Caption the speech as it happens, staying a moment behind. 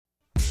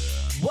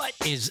What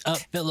is up,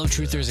 fellow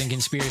truthers and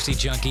conspiracy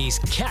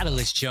junkies?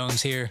 Catalyst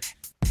Jones here.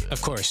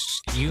 Of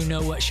course, you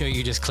know what show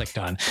you just clicked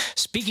on.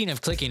 Speaking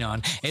of clicking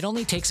on, it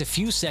only takes a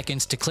few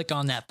seconds to click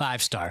on that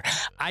 5-star.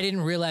 I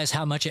didn't realize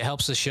how much it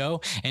helps the show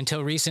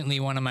until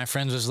recently one of my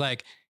friends was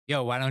like,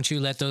 yo, why don't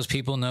you let those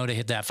people know to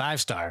hit that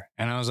 5-star?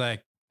 And I was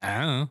like, I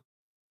don't know.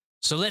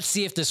 So let's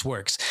see if this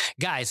works.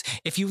 Guys,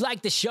 if you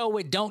like the show,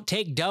 it don't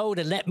take dough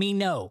to let me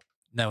know.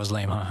 That was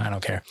lame, huh? I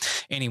don't care.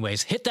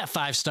 Anyways, hit that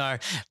 5-star.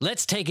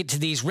 Let's take it to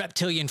these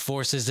reptilian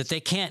forces that they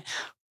can't.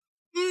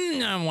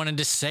 I wanted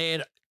to say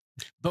it,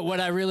 but what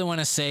I really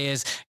want to say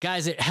is,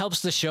 guys, it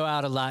helps the show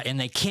out a lot, and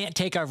they can't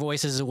take our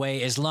voices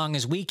away as long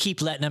as we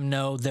keep letting them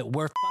know that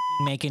we're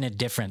fucking making a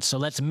difference. So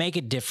let's make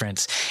a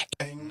difference.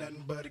 Ain't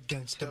nothing but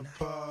against the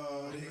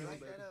party.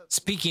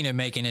 Speaking of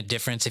making a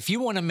difference, if you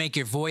want to make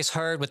your voice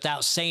heard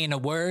without saying a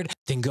word,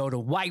 then go to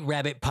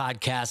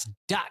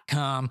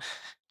whiterabbitpodcast.com.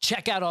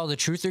 Check out all the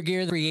truther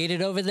gear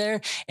created over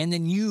there, and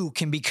then you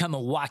can become a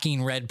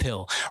walking red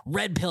pill.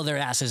 Red pill their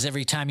asses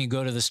every time you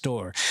go to the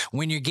store.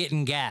 When you're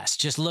getting gas,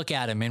 just look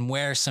at them and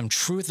wear some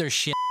truther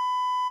shit.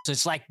 So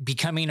it's like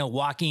becoming a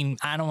walking,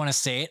 I don't want to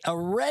say it, a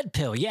red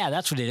pill. Yeah,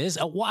 that's what it is,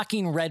 a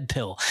walking red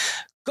pill.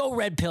 Go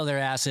red pill their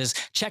asses.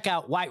 Check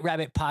out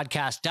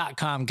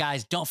whiterabbitpodcast.com.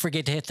 Guys, don't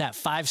forget to hit that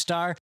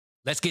 5-star.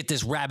 Let's get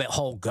this rabbit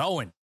hole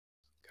going.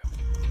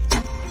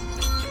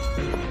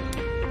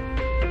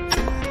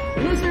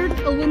 Lizard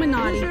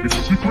Illuminati. It's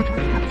a secret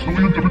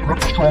reptilian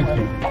democratic stronghold.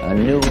 A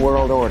new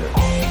world order.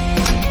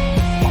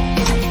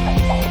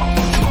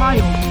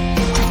 Child.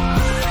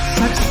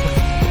 Sex slave.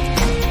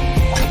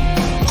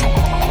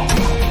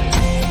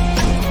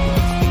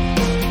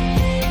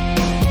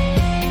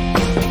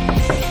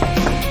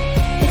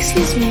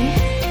 Excuse me.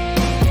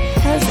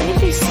 Has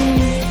anybody seen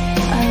a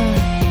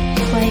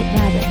white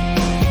rabbit?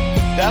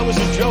 That was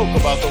a joke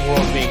about the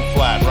world being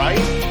flat, right?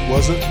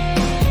 Was it?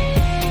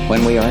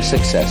 When we are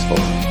successful,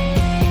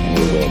 and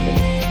we will be,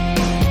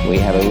 we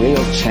have a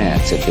real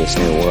chance at this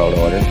new world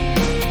order.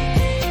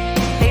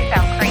 They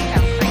sound crazy,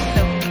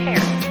 so who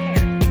cares?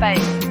 But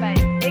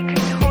it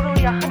could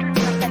totally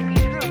 100% be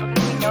true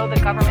because we know the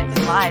government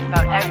is lies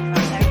about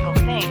every single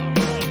thing.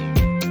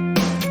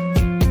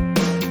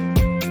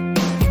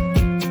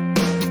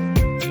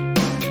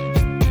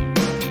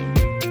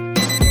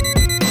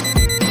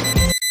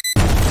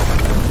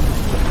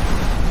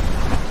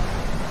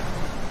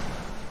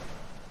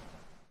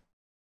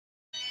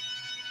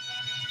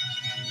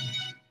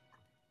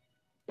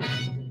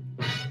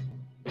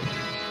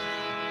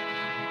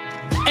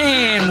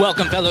 And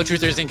welcome, fellow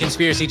truthers and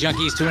conspiracy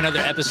junkies, to another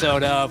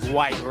episode of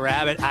White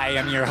Rabbit. I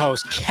am your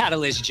host,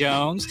 Catalyst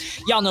Jones.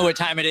 Y'all know what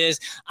time it is.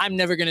 I'm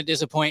never going to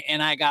disappoint,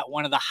 and I got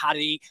one of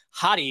the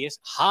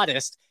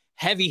hottest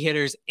heavy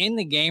hitters in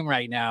the game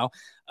right now.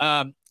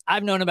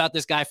 I've known about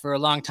this guy for a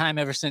long time,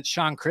 ever since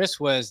Sean Chris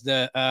was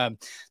the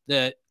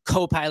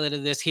co-pilot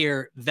of this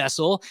here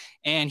vessel,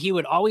 and he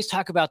would always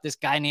talk about this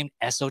guy named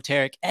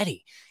Esoteric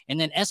Eddie. And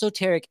then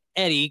Esoteric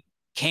Eddie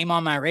came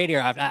on my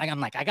radar. I'm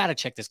like, I got to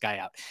check this guy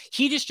out.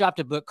 He just dropped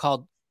a book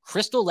called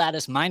Crystal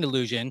Lattice Mind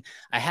Illusion.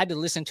 I had to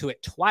listen to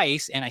it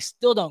twice, and I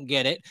still don't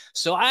get it.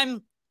 So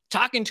I'm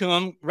talking to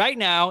him right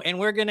now, and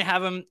we're going to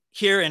have him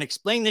here and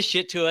explain this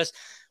shit to us.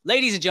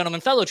 Ladies and gentlemen,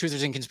 fellow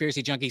truthers and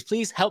conspiracy junkies,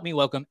 please help me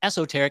welcome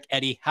Esoteric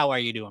Eddie. How are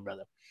you doing,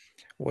 brother?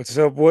 What's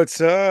up?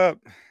 What's up?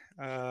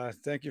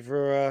 Thank you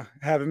for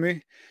having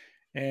me,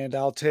 and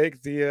I'll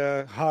take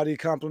the hottie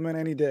compliment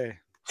any day.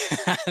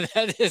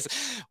 That is,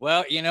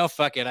 well, you know,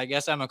 fuck it. I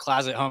guess I'm a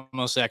closet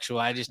homosexual.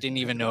 I just didn't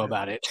even know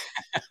about it.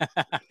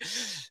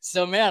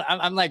 So, man,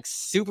 I'm like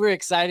super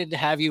excited to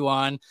have you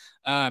on.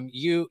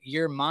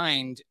 Your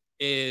mind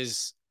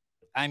is,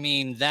 I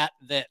mean, that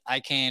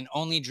I can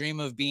only dream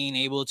of being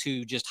able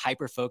to just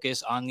hyper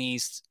focus on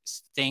these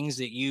things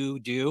that you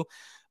do.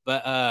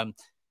 But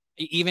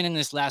even in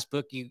this last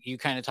book, you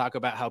kind of talk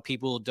about how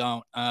people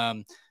don't,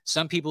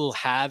 some people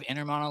have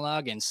inner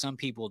monologue and some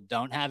people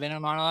don't have inner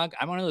monologue.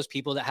 I'm one of those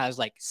people that has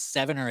like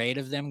 7 or 8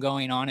 of them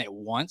going on at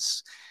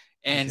once.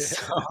 And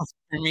so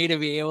for me to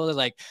be able to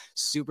like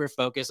super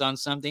focus on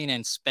something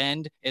and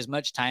spend as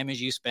much time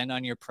as you spend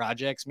on your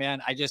projects, man,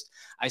 I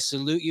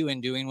salute you in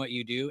doing what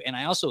you do. And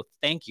I also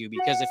thank you,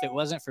 because if it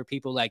wasn't for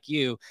people like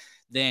you,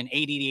 then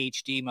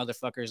ADHD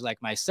motherfuckers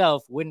like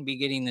myself wouldn't be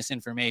getting this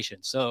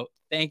information. So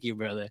thank you,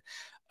 brother.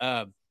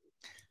 No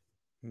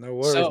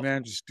worries,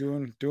 man. Just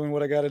doing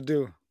what I got to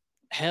do.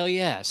 Hell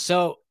yeah.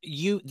 So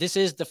this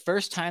is the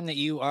first time that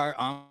you are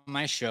on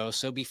my show.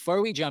 So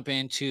before we jump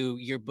into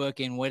your book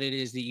and what it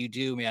is that you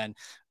do, man,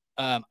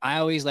 I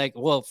always like,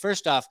 well,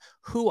 first off,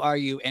 who are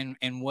you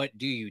and what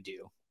do you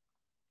do?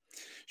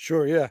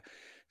 Sure. Yeah.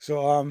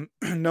 So I'm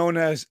known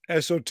as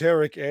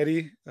Esoteric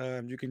Eddie.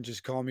 You can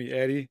just call me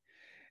Eddie.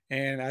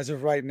 And as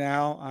of right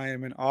now, I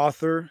am an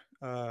author,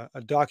 a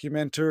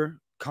documenter,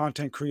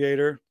 content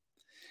creator.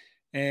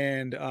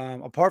 And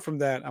apart from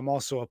that, I'm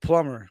also a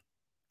plumber.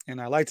 And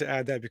I like to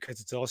add that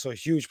because it's also a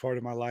huge part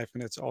of my life.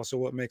 And it's also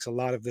what makes a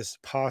lot of this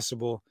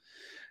possible.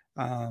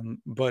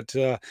 But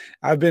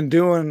I've been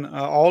doing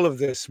all of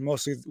this,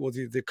 mostly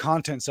the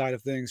content side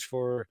of things,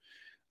 for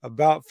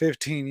about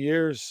 15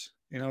 years,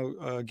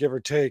 give or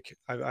take.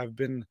 I've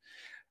been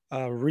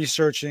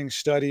researching,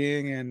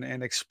 studying,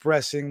 and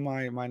expressing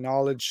my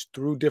knowledge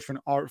through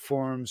different art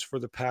forms for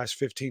the past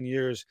 15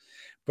 years.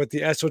 But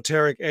the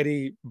Esoteric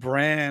Eddie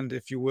brand,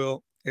 if you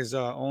will, is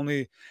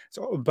only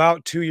so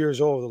about 2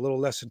 years old, a little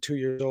less than 2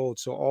 years old.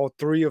 So all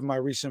three of my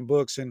recent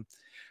books and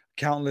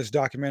countless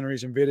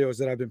documentaries and videos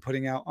that I've been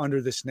putting out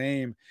under this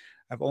name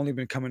have only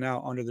been coming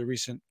out under the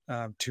recent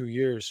 2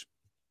 years.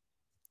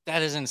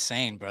 That is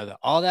insane, brother.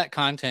 All that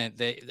content,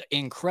 the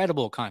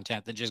incredible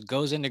content that just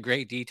goes into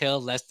great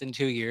detail, less than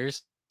 2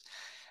 years.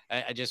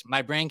 I just,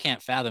 my brain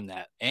can't fathom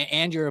that.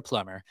 And you're a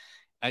plumber.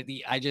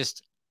 I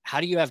just, how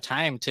do you have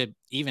time to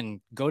even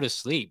go to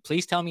sleep?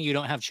 Please tell me you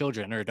don't have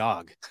children or a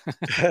dog.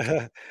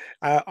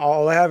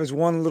 All I have is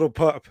one little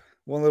pup,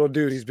 one little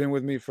dude. He's been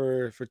with me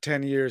for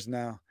 10 years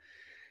now.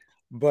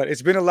 But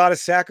it's been a lot of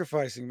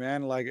sacrificing,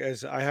 man. Like,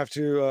 as I have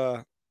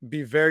to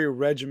be very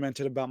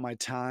regimented about my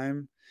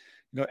time.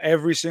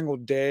 Every single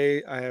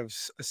day I have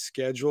a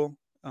schedule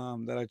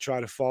that I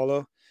try to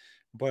follow,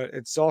 but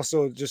it's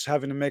also just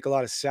having to make a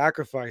lot of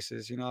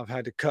sacrifices. I've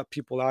had to cut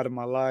people out of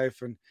my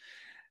life and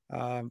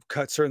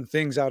cut certain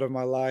things out of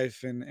my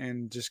life,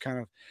 and just kind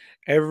of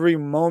every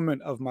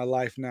moment of my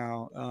life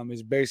now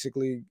is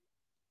basically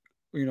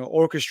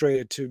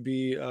orchestrated to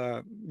be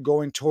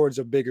going towards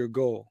a bigger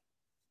goal.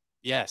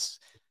 Yes.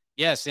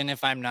 Yes, and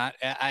if I'm not,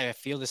 I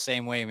feel the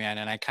same way, man,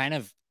 and I kind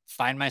of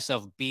find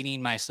myself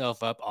beating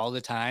myself up all the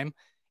time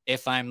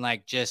if I'm,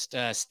 like, just,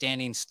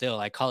 standing still.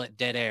 I call it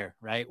dead air,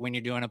 right? When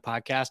you're doing a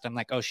podcast, I'm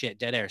like, "Oh, shit,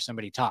 dead air,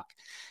 somebody talk."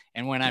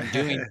 And when I'm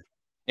doing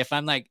if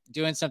I'm, like,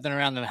 doing something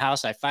around the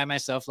house, I find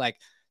myself, like,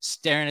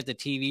 staring at the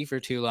TV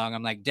for too long.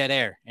 I'm like, "Dead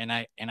air," and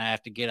I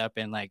have to get up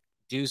and, like,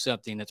 do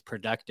something that's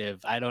productive.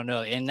 I don't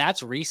know, and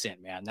that's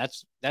recent, man.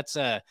 That's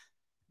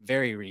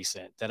very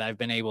recent that I've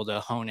been able to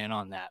hone in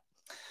on that.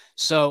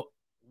 So,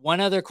 one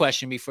other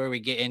question before we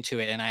get into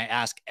it, and I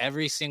ask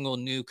every single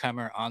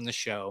newcomer on the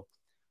show,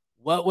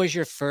 what was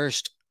your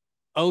first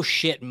oh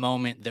shit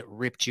moment that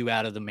ripped you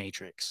out of the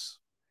matrix?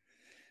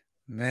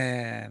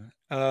 Man,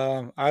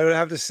 I would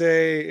have to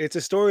say it's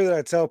a story that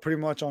I tell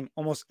pretty much on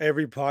almost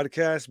every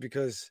podcast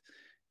because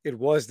it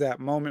was that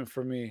moment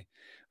for me.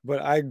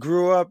 But I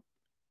grew up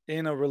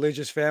in a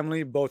religious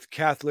family, both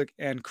Catholic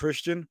and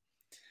Christian,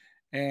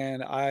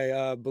 and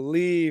I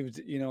believed,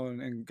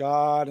 in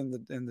God and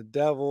the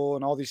devil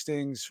and all these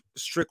things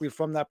strictly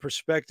from that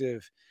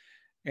perspective,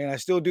 and I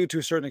still do to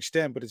a certain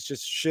extent, but it's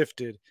just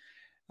shifted.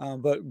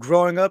 But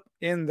growing up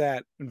in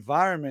that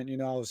environment,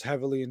 I was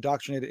heavily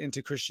indoctrinated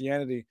into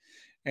Christianity.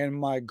 And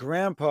my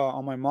grandpa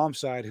on my mom's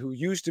side, who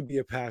used to be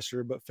a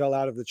pastor but fell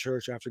out of the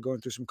church after going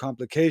through some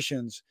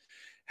complications,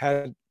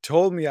 had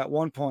told me at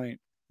one point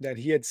that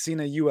he had seen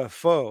a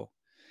UFO.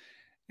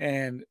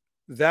 And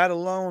that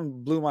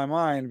alone blew my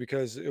mind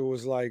because it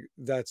was like,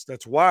 that's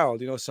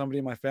wild. Somebody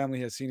in my family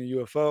has seen a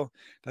UFO.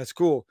 That's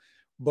cool.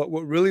 But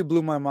what really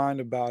blew my mind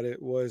about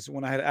it was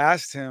when I had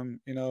asked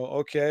him,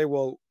 okay,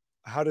 well,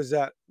 how does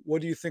that,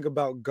 what do you think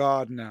about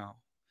God now?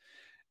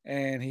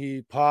 And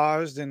he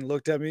paused and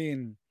looked at me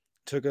and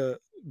took a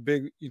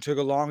he took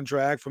a long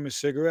drag from his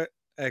cigarette,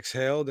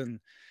 exhaled, and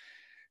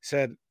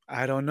said,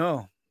 I don't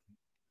know.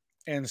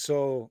 And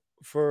so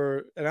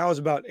and I was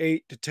about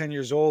 8 to 10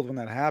 years old when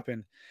that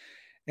happened.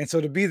 And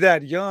so to be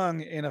that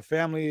young in a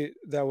family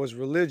that was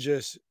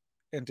religious,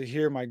 and to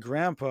hear my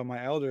grandpa,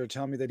 my elder,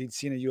 tell me that he'd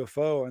seen a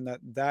UFO and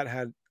that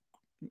had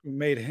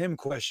made him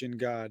question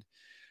God,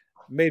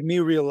 made me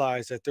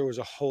realize that there was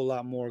a whole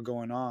lot more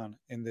going on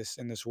in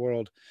this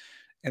world.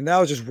 And that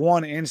was just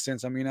one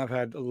instance. I mean, I've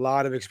had a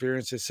lot of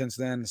experiences since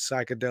then,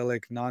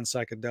 psychedelic,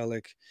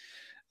 non-psychedelic,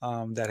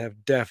 that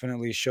have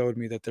definitely showed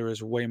me that there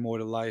is way more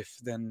to life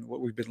than what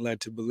we've been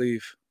led to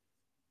believe.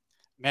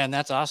 Man,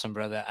 that's awesome,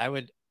 brother.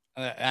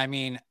 I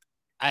mean,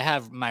 I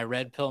have my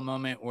red pill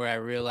moment where I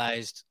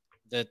realized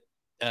that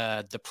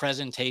the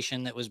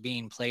presentation that was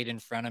being played in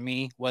front of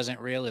me wasn't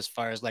real as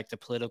far as like the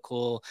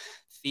political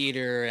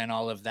theater and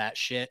all of that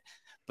shit.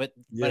 But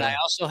I Yeah,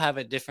 also have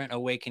a different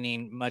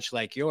awakening, much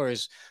like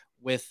yours,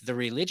 with the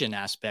religion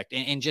aspect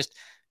and just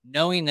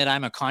knowing that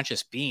I'm a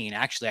conscious being.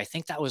 Actually, I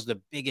think that was the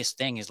biggest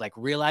thing is like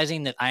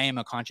realizing that I am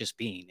a conscious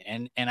being.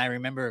 And I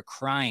remember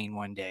crying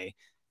one day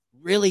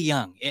really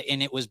young,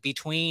 and it was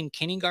between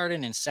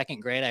kindergarten and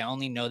second grade. I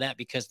only know that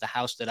because the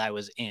house that I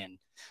was in,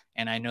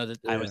 and I know that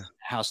I was yeah. in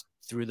the house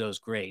through those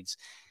grades.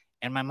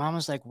 And my mom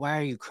was like, "Why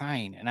are you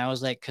crying?" And I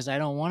was like, "Because I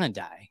don't want to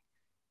die."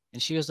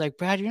 And she was like,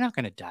 "Brad, you're not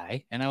going to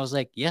die." And I was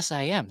like, "Yes,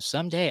 I am.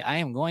 Someday I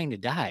am going to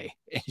die."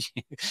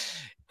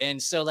 And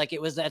so, like,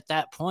 it was at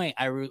that point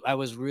I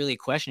was really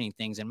questioning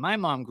things. And my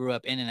mom grew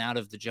up in and out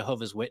of the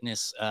Jehovah's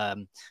Witness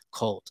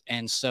cult,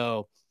 and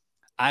so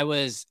I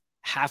was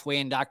halfway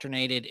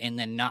indoctrinated and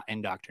then not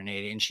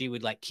indoctrinated. And she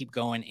would like keep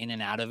going in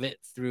and out of it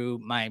through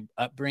my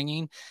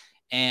upbringing.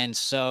 And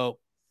so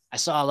I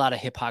saw a lot of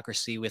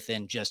hypocrisy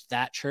within just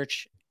that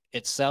church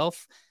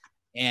itself.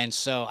 And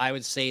so I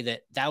would say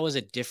that that was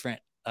a different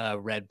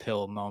red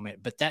pill moment,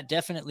 but that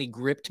definitely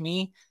gripped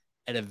me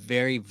at a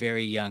very,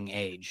 very young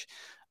age.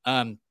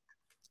 Um,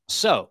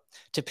 So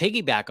to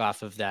piggyback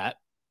off of that,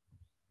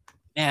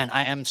 man,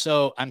 I'm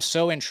so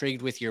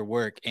intrigued with your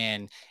work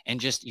and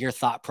just your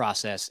thought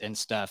process and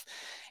stuff.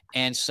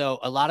 And so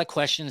a lot of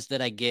questions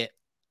that I get,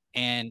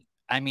 and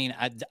I mean,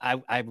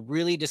 I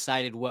really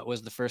decided what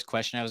was the first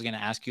question I was going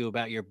to ask you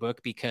about your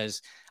book,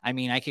 because I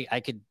mean, I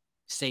could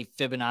say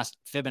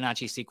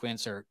Fibonacci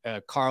sequence or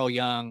Carl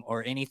Jung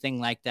or anything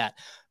like that.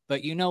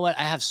 But you know what?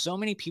 I have so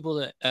many people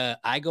that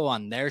I go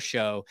on their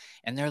show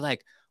and they're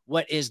like,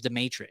 "What is the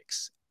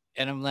Matrix?"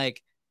 And I'm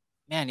like,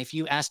 man, if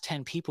you ask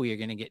 10 people, you're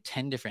going to get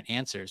 10 different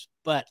answers.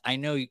 But I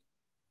know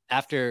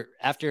after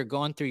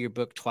going through your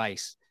book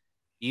twice,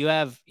 you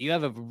have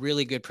a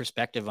really good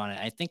perspective on it.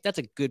 I think that's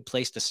a good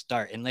place to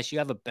start, unless you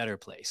have a better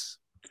place.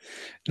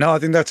 No, I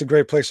think that's a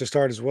great place to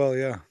start as well.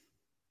 Yeah.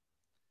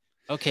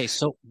 Okay,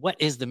 so what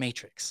is the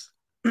Matrix?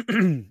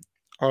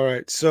 All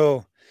right.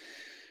 So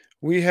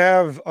we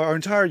have our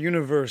entire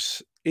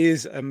universe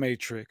is a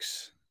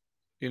matrix,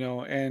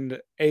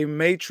 and a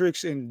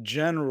matrix in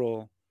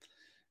general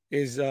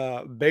is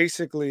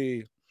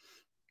basically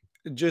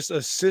just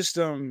a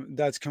system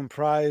that's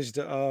comprised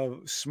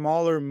of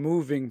smaller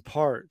moving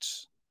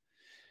parts.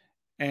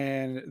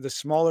 And the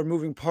smaller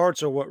moving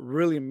parts are what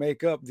really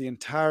make up the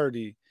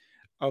entirety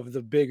of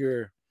the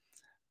bigger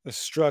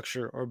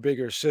structure or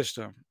bigger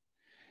system.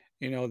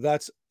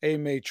 That's a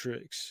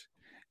matrix.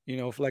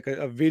 If like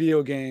a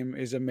video game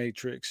is a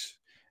matrix,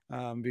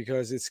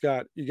 because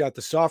you got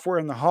the software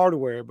and the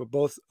hardware, but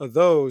both of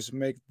those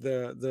make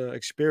the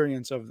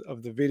experience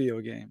of the video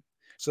game.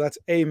 So that's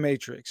a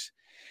matrix.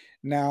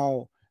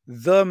 Now,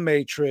 the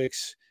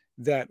matrix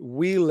that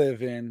we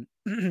live in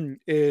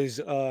is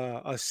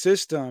a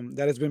system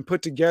that has been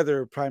put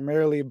together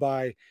primarily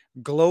by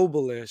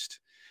globalists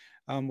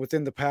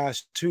within the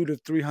past 200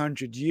 to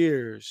 300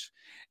 years.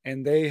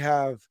 And they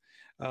have,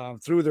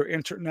 through their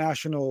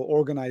international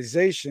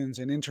organizations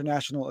and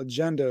international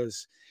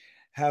agendas,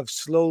 have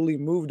slowly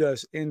moved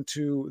us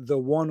into the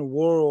one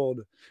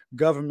world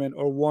government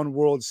or one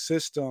world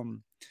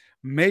system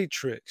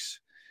matrix.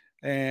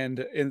 And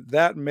in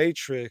that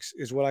matrix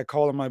is what I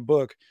call in my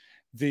book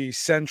the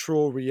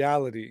central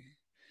reality,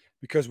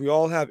 because we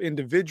all have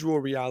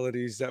individual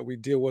realities that we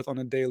deal with on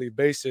a daily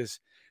basis.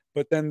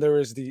 But then there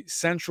is the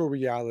central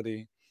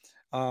reality,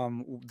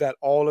 that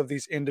all of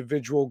these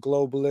individual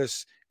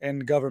globalists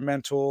and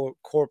governmental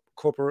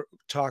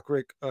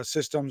corporatocratic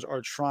systems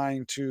are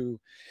trying to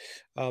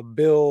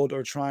build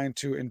or trying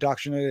to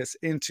indoctrinate us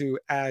into,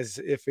 as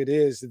if it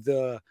is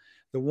the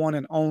one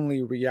and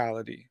only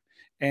reality.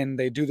 And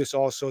they do this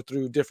also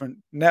through different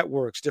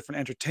networks, different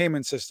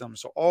entertainment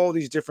systems. So all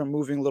these different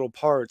moving little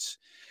parts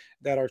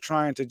that are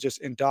trying to just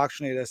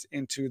indoctrinate us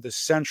into the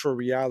central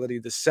reality,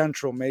 the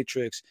central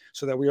matrix,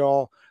 so that we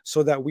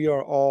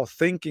are all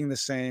thinking the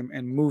same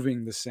and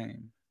moving the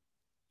same.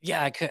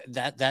 Yeah,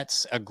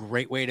 that's a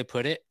great way to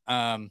put it.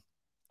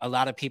 A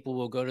lot of people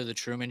will go to the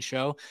Truman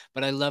Show,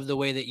 but I love the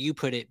way that you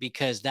put it,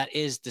 because that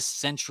is the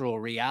central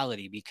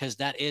reality, because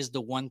that is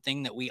the one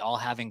thing that we all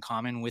have in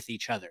common with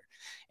each other.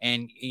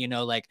 And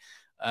like,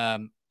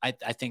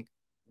 I think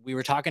we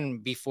were talking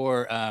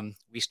before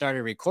we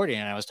started recording,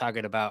 and I was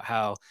talking about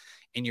how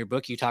in your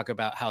book you talk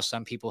about how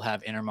some people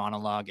have inner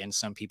monologue and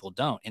some people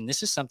don't. And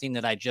this is something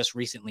that I just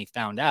recently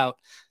found out,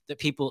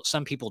 that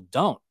some people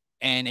don't,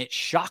 and it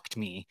shocked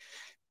me.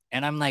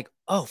 And I'm like,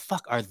 "Oh,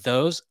 fuck, are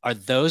those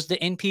the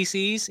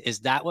NPCs? Is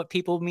that what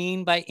people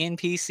mean by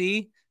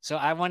NPC?" So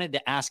I wanted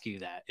to ask you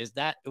that. Is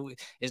that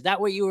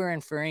what you were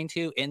referring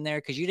to in there?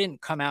 Because you didn't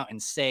come out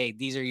and say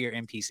these are your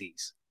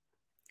NPCs.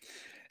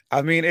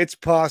 I mean, it's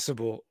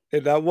possible.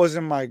 That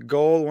wasn't my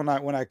goal when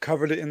I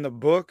covered it in the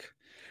book,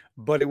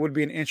 but it would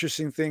be an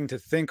interesting thing to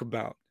think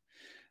about.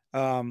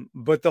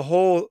 But the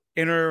whole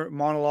inner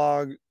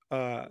monologue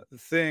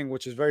thing,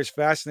 which is very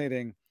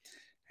fascinating,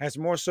 has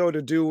more so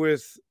to do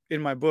with,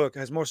 in my book,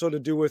 has more so to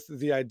do with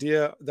the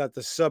idea that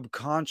the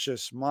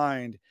subconscious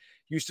mind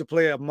used to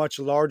play a much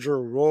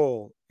larger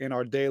role in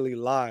our daily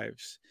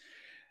lives,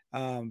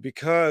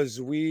 because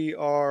we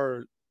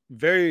are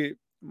very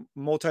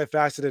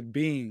multifaceted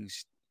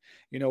beings.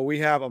 We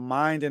have a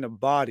mind and a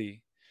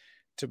body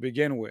to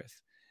begin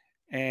with.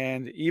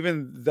 And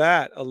even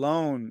that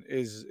alone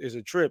is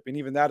a trip. And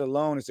even that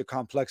alone is a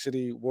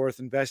complexity worth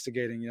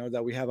investigating,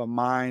 that we have a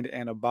mind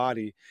and a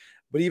body.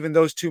 But even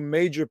those two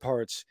major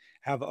parts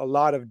have a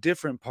lot of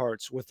different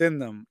parts within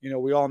them.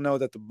 We all know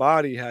that the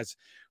body has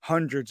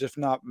hundreds, if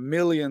not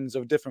millions,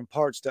 of different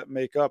parts that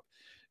make up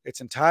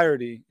its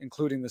entirety,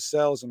 including the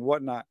cells and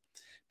whatnot.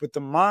 But the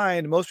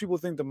mind, most people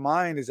think the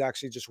mind is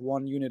actually just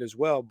one unit as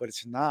well, but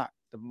it's not.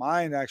 The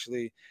mind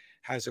actually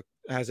has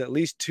at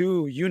least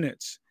two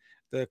units,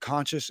 the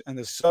conscious and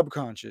the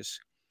subconscious.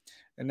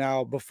 And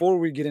now, before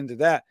we get into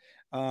that,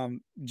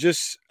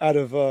 just out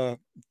of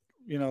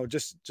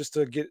just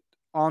to get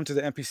onto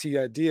the NPC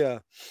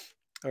idea,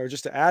 or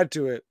just to add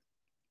to it,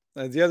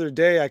 the other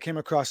day I came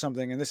across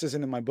something, and this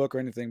isn't in my book or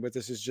anything, but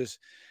this is just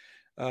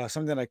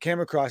something that I came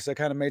across that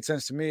kind of made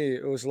sense to me.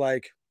 It was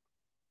like,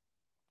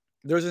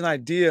 there's an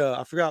idea,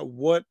 I forgot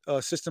what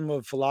system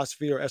of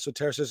philosophy or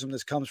esotericism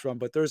this comes from,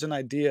 but there's an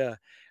idea,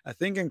 I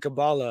think in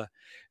Kabbalah,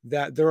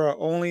 that there are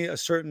only a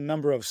certain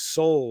number of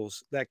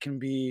souls that can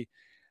be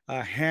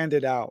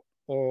handed out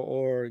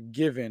or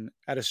given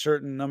at a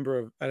certain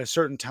at a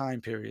certain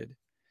time period.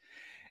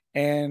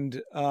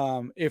 And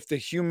if the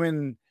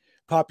human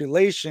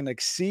population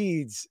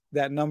exceeds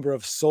that number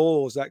of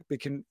souls that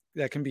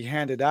can be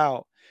handed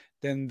out,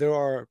 then there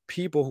are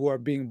people who are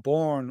being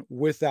born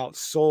without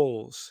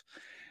souls.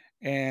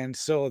 And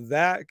so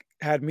that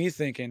had me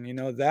thinking,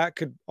 that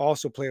could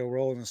also play a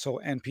role in this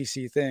whole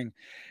NPC thing.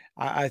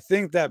 I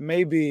think that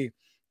maybe,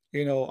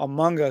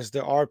 among us,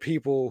 there are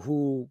people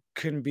who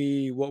can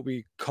be what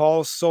we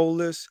call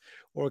soulless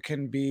or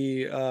can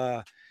be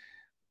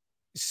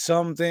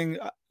something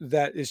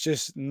that is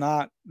just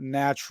not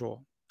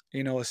natural,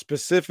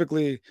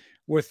 specifically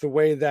with the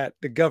way that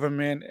the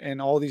government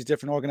and all these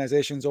different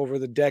organizations over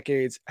the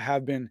decades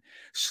have been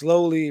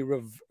slowly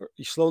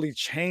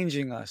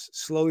changing us,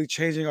 slowly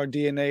changing our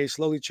DNA,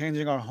 slowly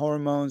changing our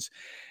hormones,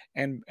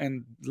 and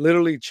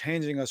literally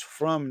changing us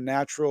from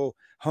natural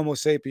Homo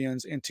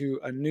sapiens into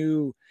a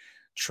new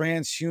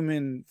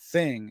transhuman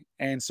thing.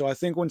 And so I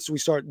think once we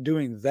start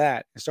doing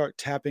that and start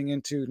tapping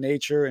into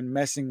nature and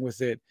messing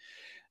with it,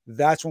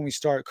 that's when we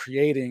start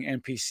creating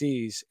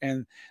NPCs.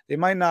 And they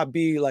might not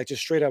be like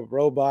just straight up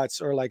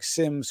robots or like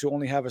Sims who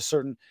only have a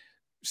certain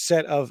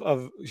set of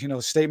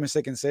statements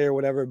they can say or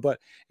whatever, but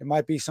it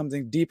might be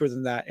something deeper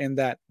than that, in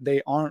that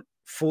they aren't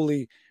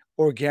fully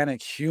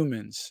organic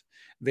humans.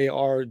 They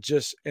are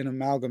just an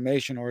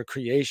amalgamation or a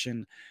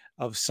creation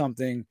of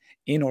something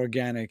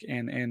inorganic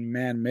and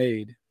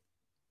man-made.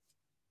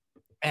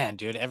 Man,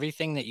 dude,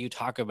 everything that you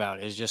talk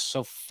about is just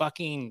so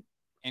fucking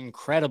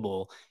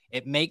incredible.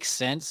 It makes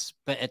sense,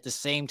 but at the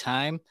same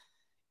time,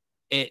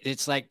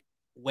 it's like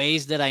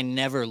ways that I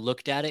never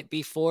looked at it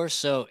before.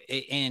 So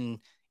in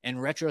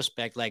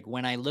retrospect, like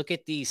when I look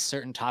at these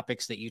certain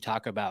topics that you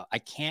talk about, I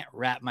can't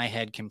wrap my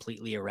head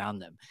completely around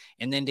them.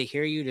 And then to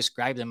hear you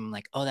describe them, I'm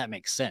like, oh, that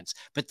makes sense.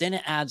 But then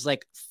it adds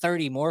like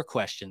 30 more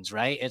questions,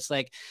 right? It's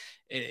like,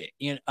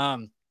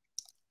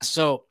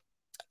 so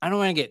I don't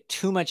want to get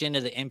too much into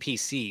the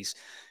NPCs,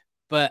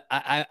 but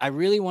I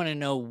really want to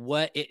know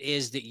what it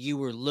is that you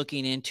were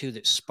looking into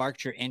that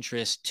sparked your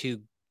interest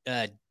to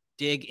uh,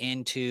 dig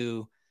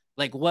into.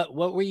 Like, what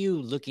were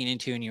you looking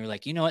into, and you were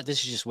like, you know what,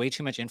 this is just way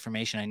too much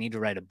information. I need to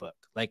write a book.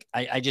 Like,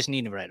 I just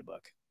need to write a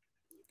book.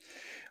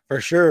 For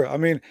sure. I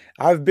mean,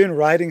 I've been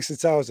writing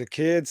since I was a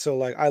kid, so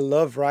like I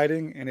love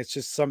writing, and it's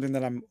just something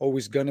that I'm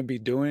always gonna be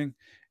doing, and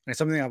it's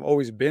something I've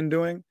always been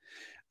doing.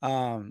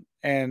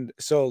 And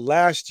so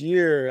last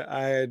year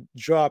I had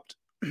dropped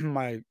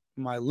my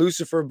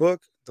Lucifer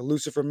book, The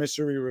Lucifer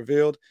Mystery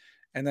Revealed,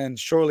 and then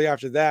shortly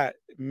after that,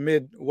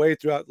 midway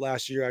throughout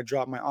last year, I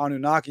dropped my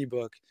Anunnaki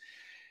book.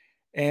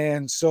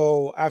 And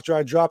so after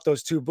I dropped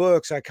those 2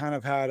 books, I kind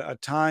of had a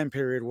time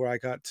period where I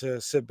got to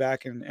sit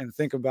back and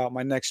think about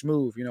my next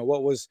move.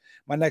 What was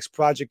my next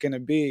project going to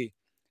be?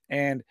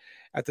 And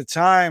at the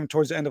time,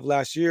 towards the end of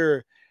last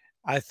year,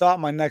 I thought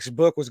my next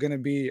book was going to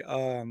be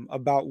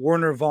about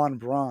Werner von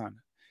Braun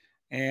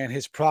and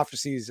his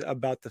prophecies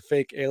about the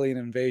fake alien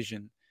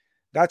invasion.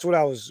 That's what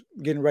I was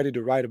getting ready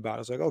to write about. I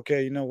was like,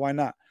 okay, why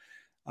not?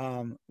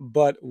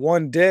 But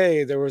one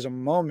day there was a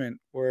moment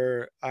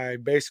where I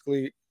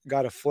basically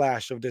got a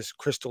flash of this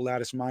Crystal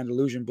Lattice Mind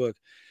Illusion book.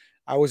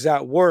 I was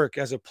at work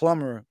as a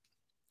plumber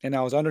and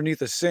I was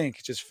underneath a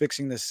sink, just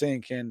fixing the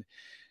sink.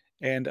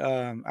 And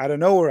out of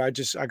nowhere,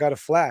 I got a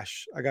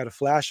flash. I got a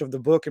flash of the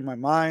book in my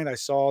mind. I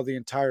saw the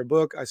entire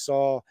book. I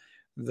saw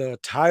the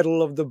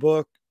title of the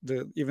book,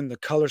 even the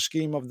color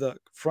scheme of the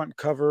front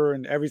cover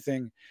and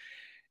everything.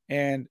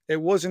 And it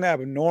wasn't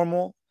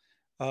abnormal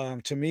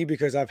to me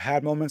because I've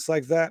had moments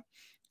like that.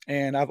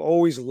 And I've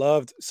always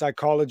loved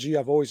psychology.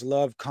 I've always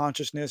loved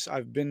consciousness.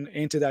 I've been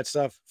into that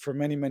stuff for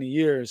many, many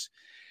years.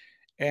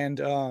 And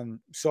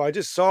so I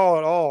just saw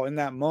it all in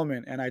that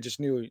moment. And I just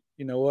knew,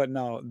 you know what?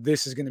 No,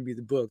 this is going to be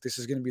the book. This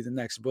is going to be the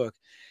next book.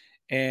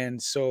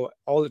 And so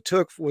all it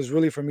took was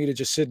really for me to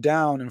just sit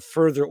down and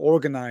further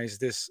organize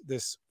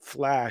this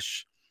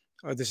flash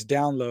or this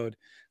download.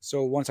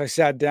 So once I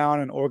sat down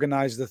and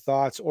organized the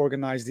thoughts,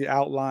 organized the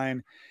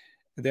outline,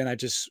 then I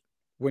just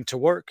went to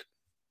work.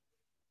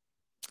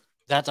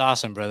 That's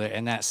awesome, brother.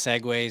 And that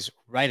segues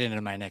right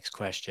into my next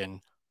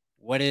question.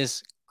 What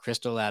is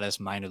Crystal Lattice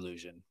Mind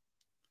Illusion?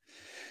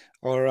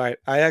 All right.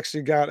 I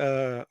actually got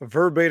a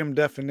verbatim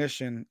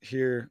definition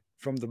here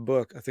from the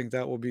book. I think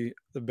that will be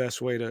the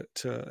best way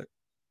to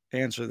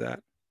answer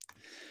that.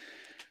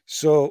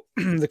 So,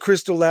 the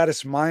crystal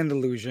lattice mind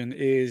illusion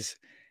is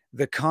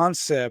the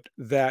concept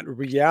that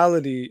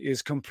reality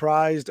is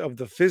comprised of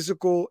the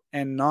physical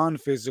and non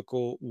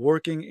physical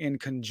working in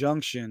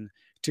conjunction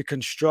to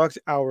construct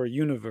our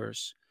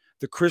universe.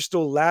 The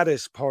crystal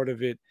lattice part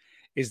of it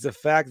is the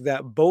fact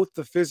that both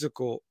the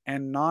physical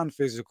and non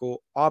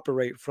physical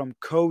operate from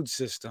code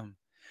system.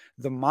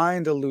 The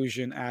mind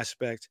illusion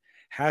aspect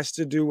has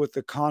to do with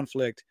the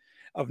conflict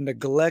of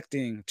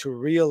neglecting to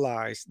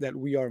realize that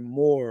we are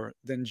more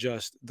than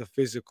just the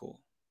physical.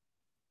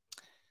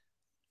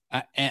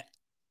 And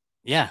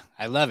yeah,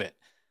 I love it.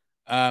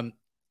 Um,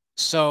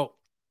 so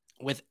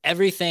with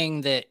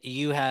everything that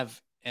you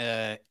have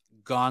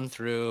gone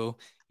through,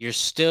 you're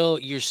still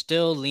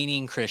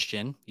leaning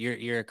Christian.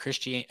 You're a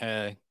Christian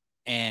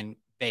and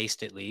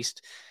based at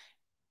least.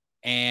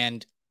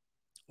 And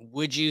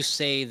would you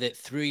say that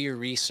through your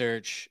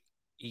research,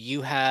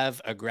 you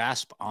have a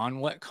grasp on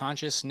what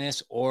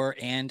consciousness or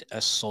and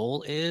a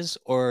soul is,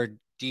 or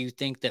do you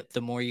think that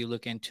the more you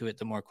look into it,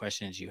 the more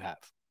questions you have?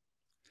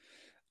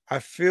 I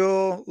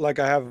feel like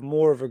I have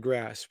more of a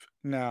grasp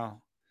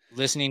now,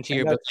 Listening to and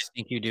your book, I that's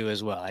think you do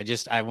as well.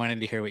 I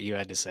wanted to hear what you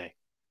had to say.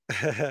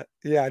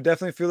 yeah, I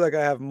definitely feel like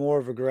I have more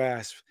of a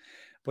grasp,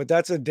 but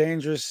that's a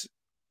dangerous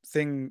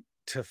thing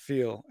to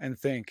feel and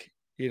think,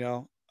 you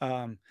know.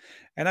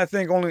 And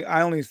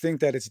I only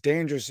think that it's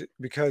dangerous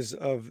because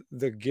of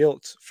the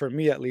guilt, for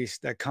me at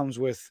least, that comes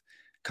with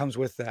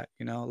that.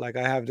 You know, like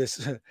I have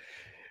this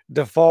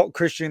default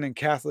Christian and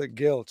Catholic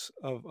guilt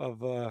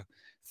of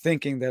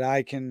thinking that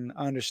I can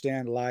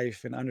understand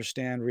life and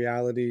understand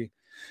reality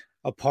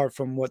apart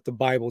from what the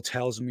Bible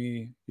tells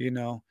me. You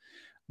know,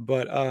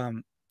 but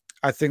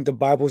I think the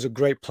Bible is a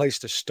great place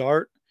to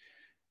start,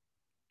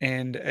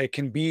 and it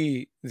can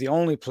be the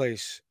only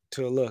place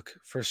to look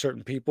for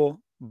certain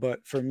people.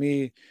 But for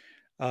me,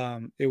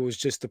 it was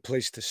just a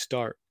place to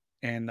start.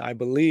 And I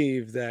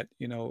believe that,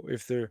 you know,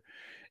 if there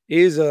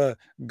is a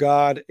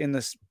God in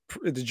the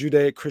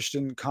Judaic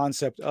Christian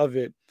concept of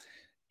it,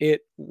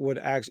 it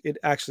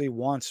actually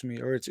wants me,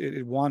 or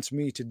it wants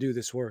me to do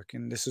this work.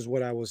 And this is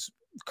what I was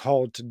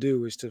called to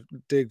do, is to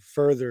dig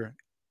further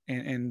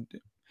and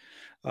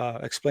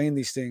explain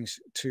these things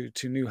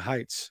to new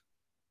heights.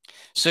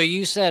 So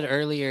you said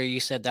earlier, you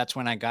said that's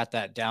when I got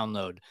that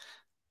download.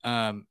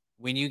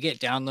 When you get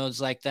downloads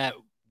like that,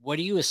 what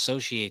do you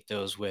associate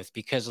those with?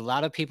 Because a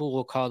lot of people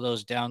will call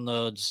those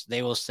downloads,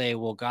 they will say,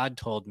 well, God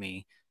told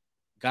me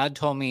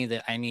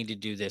that I need to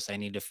do this. I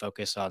need to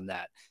focus on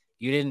that.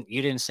 You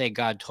didn't say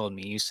God told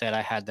me. You said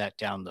I had that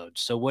download.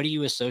 So what do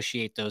you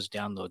associate those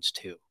downloads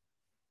to?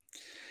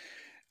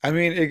 I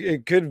mean,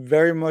 it could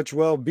very much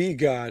well be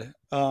God.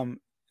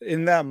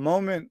 In that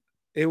moment,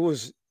 it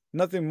was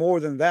nothing more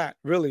than that,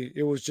 really.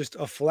 It was just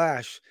a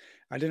flash.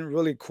 I didn't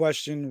really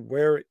question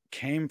where it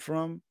came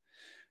from.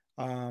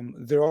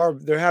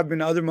 There have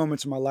been other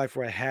moments in my life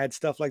where I had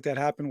stuff like that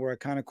happen where I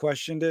kind of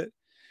questioned it.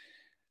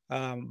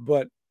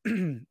 But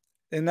in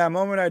that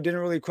moment, I didn't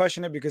really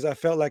question it because I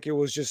felt like it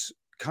was just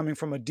coming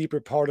from a deeper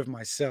part of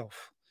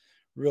myself,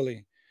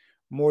 really,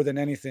 more than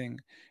anything,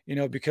 you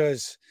know,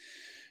 because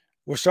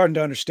we're starting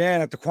to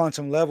understand at the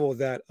quantum level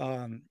that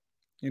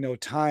you know,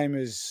 time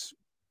is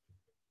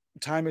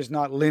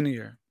not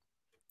linear.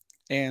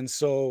 And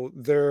so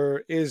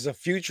there is a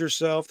future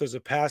self, there's a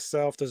past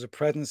self, there's a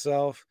present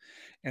self,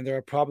 and there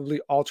are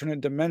probably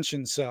alternate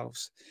dimension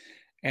selves.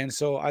 And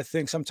so I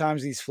think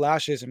sometimes these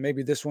flashes, and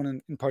maybe this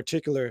one in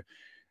particular,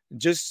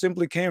 just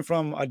simply came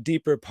from a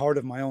deeper part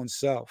of my own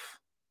self.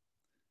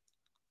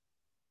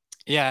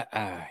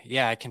 Yeah,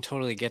 yeah, I can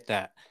totally get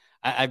that.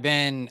 I've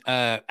been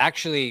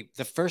actually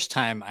the first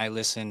time I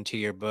listened to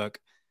your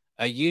book,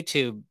 a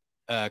YouTube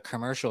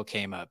commercial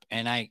came up,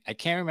 and I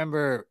can't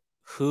remember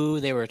who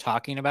they were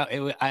talking about.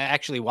 I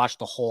actually watched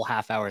the whole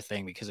half-hour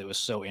thing because it was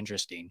so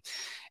interesting,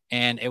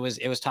 and it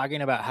was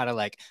talking about how to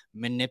like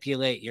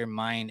manipulate your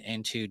mind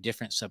into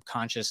different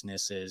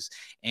subconsciousnesses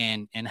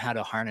and how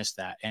to harness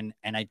that. And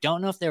I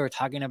don't know if they were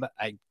talking about.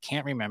 I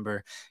can't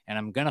remember, and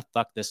I'm gonna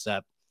fuck this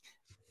up.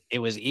 It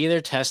was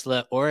either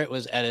Tesla or it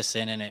was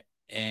Edison,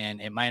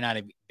 and it might not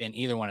have been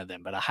either one of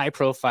them, but a high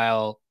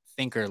profile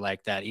thinker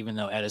like that, even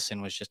though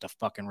Edison was just a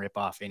fucking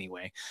ripoff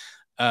anyway,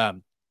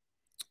 um,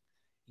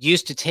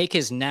 used to take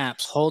his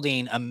naps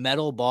holding a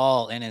metal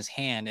ball in his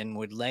hand and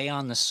would lay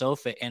on the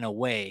sofa in a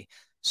way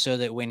so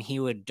that when he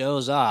would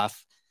doze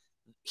off,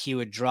 he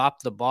would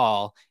drop the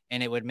ball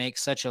and it would make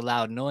such a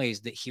loud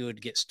noise that he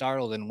would get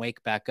startled and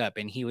wake back up.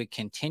 And he would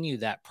continue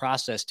that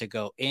process to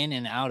go in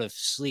and out of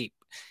sleep.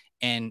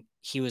 And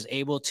he was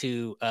able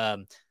to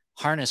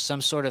harness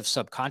some sort of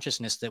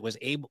subconsciousness that was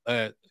able,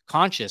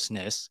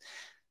 consciousness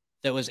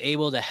that was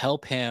able to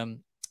help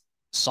him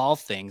solve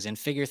things and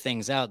figure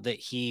things out that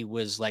he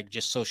was like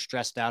just so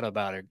stressed out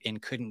about it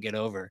and couldn't get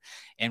over.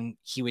 And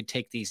he would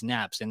take these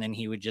naps and then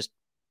he would just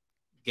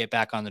get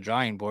back on the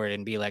drawing board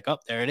and be like, oh,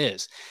 there it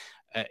is.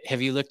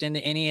 Have you looked into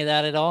any of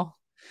that at all?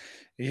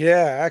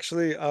 Yeah,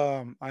 actually,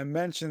 I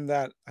mentioned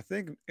that I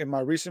think in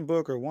my recent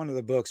book or one of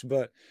the books,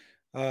 but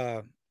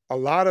uh, a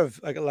lot of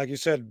like you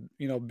said,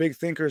 you know, big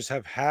thinkers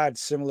have had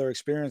similar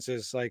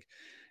experiences. Like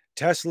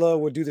Tesla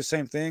would do the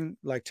same thing.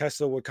 Like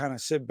Tesla would kind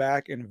of sit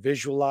back and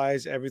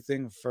visualize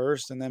everything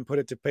first and then put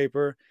it to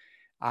paper.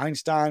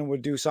 Einstein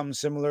would do something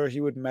similar.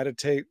 He would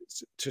meditate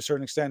to a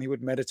certain extent. He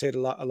would meditate a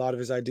lot of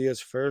his ideas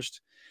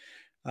first.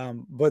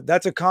 But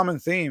that's a common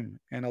theme,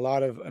 and a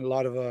lot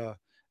of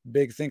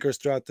big thinkers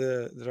throughout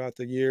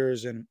the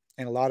years, and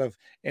a lot of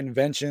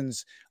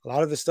inventions. A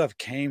lot of the stuff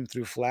came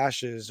through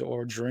flashes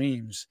or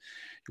dreams,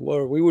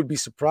 where we would be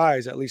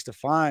surprised, at least, to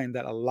find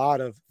that a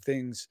lot of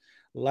things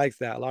like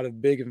that. A lot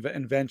of big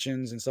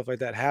inventions and stuff like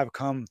that have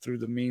come through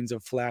the means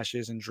of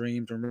flashes and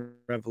dreams and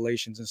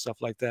revelations and stuff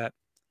like that.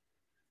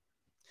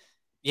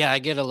 Yeah, I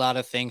get a lot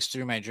of things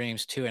through my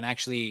dreams too. And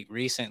actually,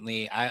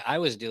 recently, I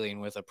was dealing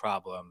with a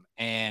problem,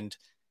 and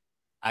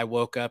I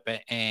woke up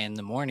in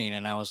the morning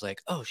and I was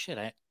like, oh shit,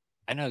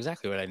 I know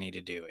exactly what I need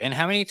to do. And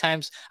how many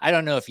times, I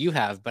don't know if you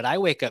have, but I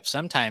wake up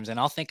sometimes and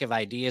I'll think of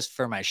ideas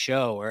for my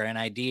show or an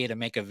idea to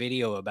make a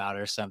video about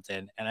or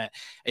something. And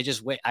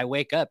I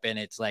wake up and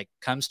it's like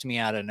comes to me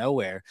out of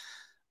nowhere.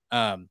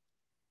 Um,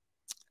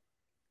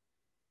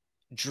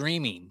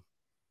 Dreaming.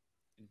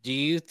 Do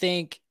you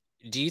think,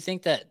 do you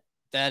think that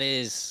that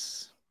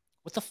is,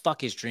 what the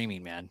fuck is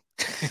dreaming, man?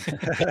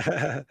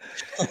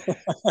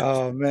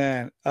 Oh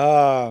man.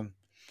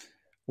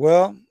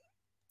 Well,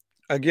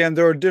 again,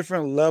 there are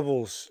different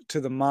levels to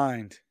the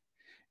mind.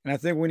 And I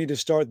think we need to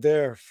start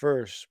there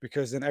first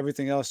because then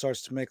everything else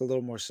starts to make a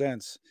little more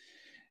sense.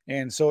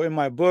 And so in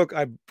my book,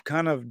 I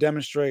kind of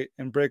demonstrate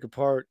and break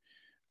apart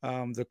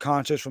the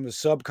conscious from the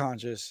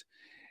subconscious.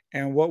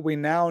 And what we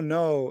now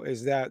know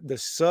is that the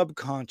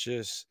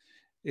subconscious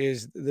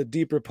is the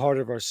deeper part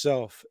of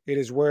ourself. It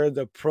is where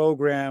the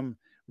program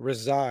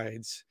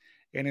resides.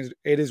 And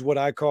it is what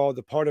I call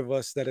the part of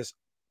us that is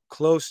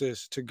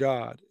closest to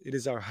God. It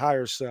is our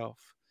higher self.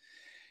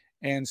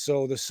 And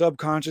so the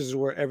subconscious is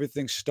where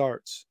everything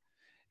starts.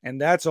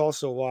 And that's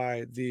also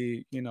why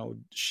the,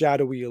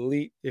 shadowy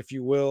elite, if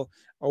you will,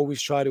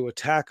 always try to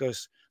attack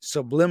us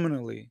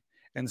subliminally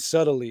and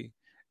subtly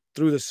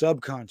through the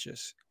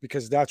subconscious,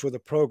 because that's where the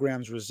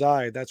programs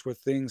reside. That's where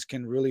things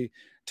can really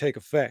take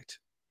effect.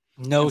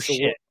 No And so what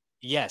shit.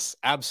 Yes,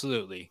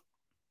 absolutely.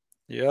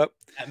 Yep.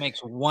 That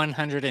makes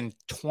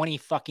 120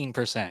 fucking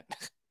percent.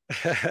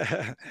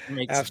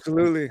 Makes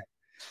Absolutely.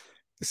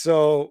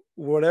 So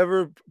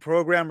whatever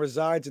program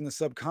resides in the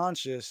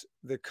subconscious,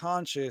 the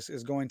conscious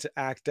is going to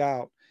act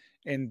out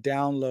and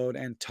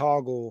download and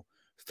toggle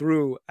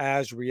through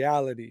as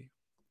reality.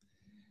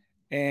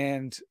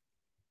 And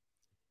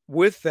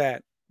with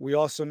that, we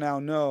also now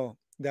know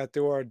that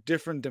there are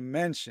different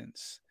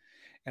dimensions.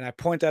 And I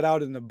point that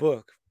out in the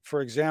book.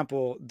 For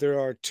example, there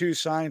are two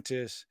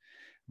scientists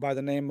by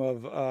the name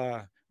of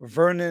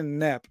Vernon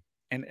Knepp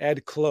and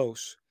Ed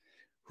Close,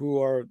 who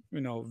are,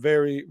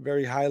 very,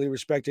 very highly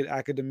respected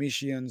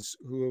academicians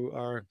who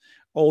are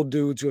old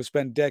dudes who have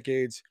spent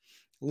decades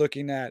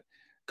looking at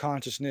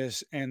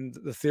consciousness and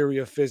the theory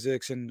of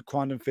physics and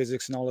quantum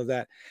physics and all of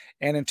that.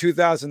 And in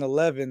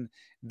 2011,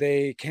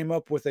 they came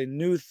up with a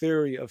new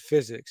theory of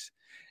physics.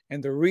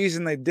 And the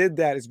reason they did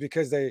that is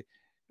because they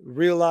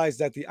realized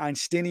that the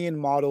Einsteinian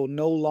model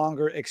no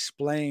longer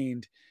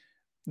explained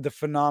the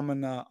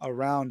phenomena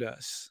around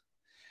us.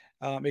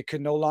 It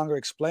could no longer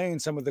explain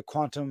some of the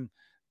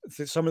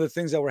some of the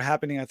things that were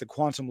happening at the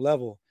quantum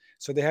level.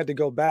 So they had to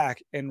go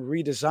back and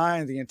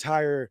redesign the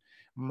entire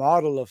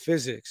model of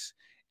physics.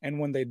 And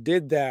when they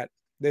did that,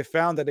 they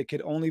found that it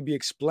could only be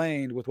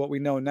explained with what we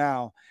know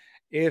now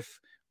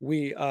if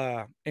we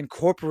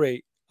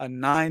incorporate a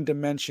 9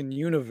 dimension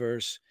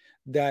universe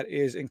that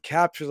is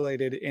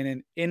encapsulated in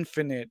an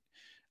infinite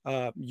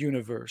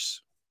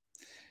universe.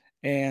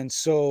 And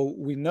so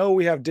we know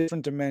we have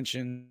different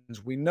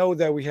dimensions. We know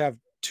that we have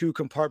two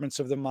compartments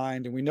of the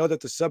mind, and we know that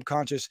the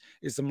subconscious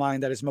is the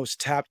mind that is most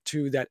tapped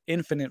to that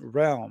infinite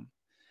realm.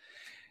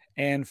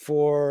 And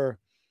for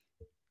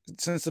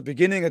since the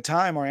beginning of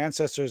time, our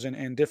ancestors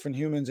and different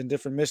humans and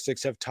different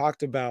mystics have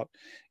talked about,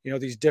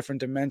 these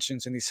different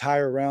dimensions and these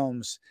higher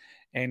realms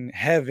and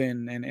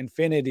heaven and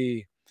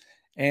infinity.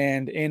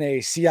 And in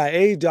a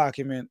CIA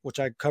document, which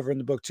I cover in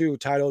the book too,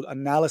 titled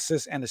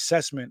Analysis and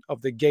Assessment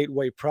of the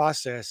Gateway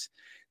Process,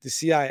 the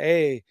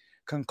CIA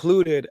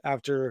concluded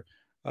after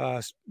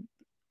uh,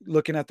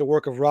 looking at the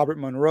work of Robert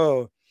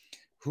Monroe,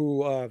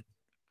 who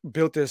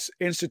built this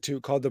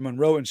institute called the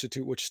Monroe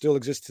Institute, which still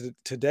exists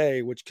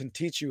today, which can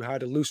teach you how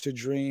to lucid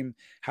dream,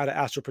 how to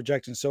astral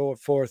project, and so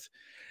forth.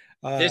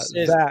 That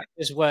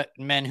this is what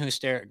Men Who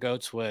Stare at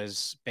Goats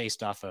was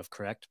based off of,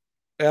 correct?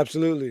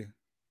 absolutely,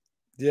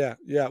 yeah,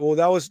 yeah. Well,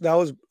 that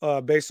was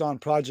based on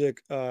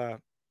Project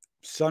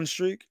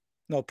Sunstreak,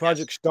 no, Yes.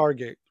 Project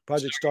Stargate,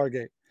 Project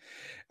Stargate.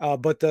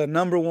 But the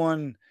number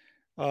one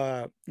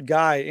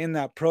guy in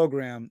that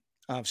program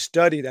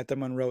studied at the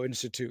Monroe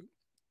Institute.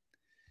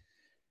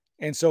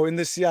 And so in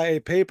this CIA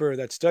paper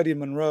that studied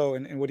Monroe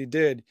and what he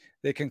did,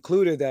 they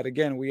concluded that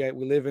again, we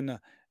live in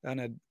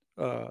a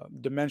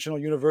dimensional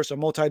universe, a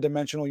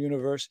multi-dimensional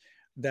universe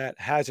that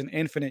has an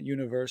infinite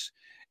universe,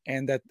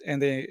 and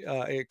they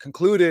it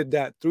concluded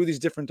that through these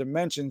different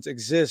dimensions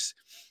exists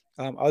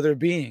other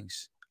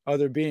beings,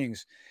 other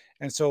beings.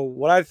 And so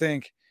what I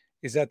think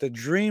is that the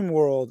dream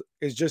world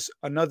is just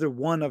another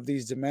one of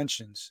these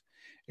dimensions.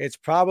 It's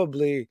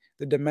probably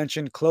the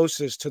dimension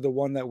closest to the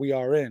one that we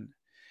are in.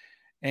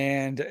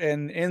 And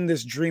in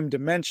this dream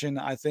dimension,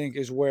 I think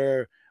is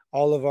where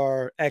all of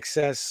our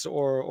excess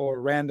or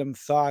random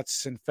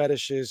thoughts and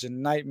fetishes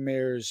and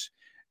nightmares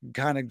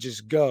kind of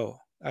just go.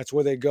 That's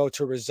where they go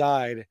to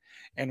reside,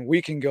 and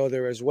we can go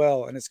there as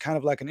well. And it's kind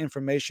of like an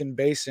information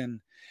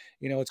basin.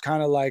 It's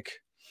kind of like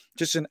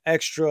just an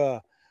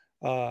extra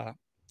uh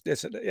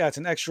it's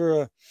an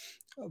extra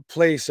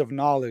place of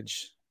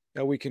knowledge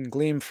that we can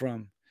glean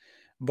from.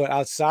 But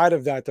outside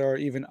of that, there are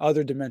even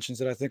other dimensions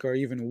that I think are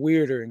even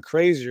weirder and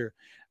crazier.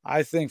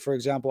 I think, for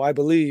example, I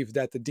believe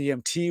that the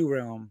DMT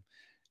realm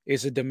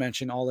is a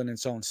dimension all in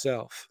its own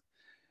self.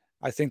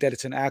 I think that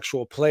it's an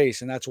actual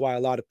place, and that's why a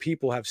lot of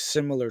people have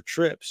similar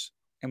trips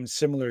and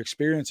similar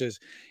experiences.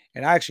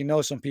 And I actually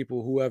know some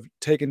people who have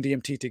taken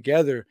DMT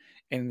together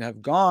and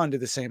have gone to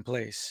the same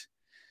place.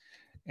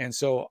 And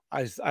so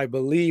I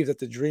believe that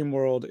the dream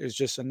world is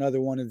just another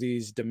one of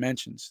these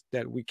dimensions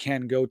that we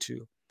can go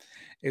to.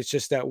 It's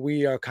just that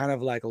we are kind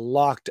of like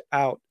locked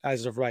out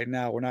as of right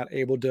now. We're not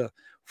able to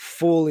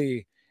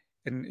fully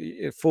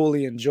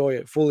fully enjoy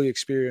it, fully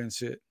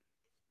experience it.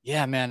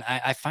 Yeah, man,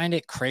 I find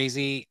it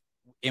crazy.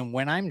 And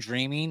when I'm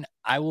dreaming,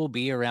 I will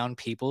be around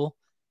people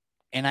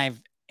and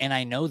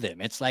I know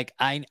them. It's like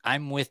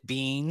I'm with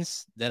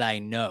beings that I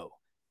know.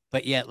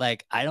 But yet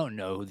like I don't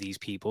know who these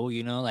people,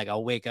 like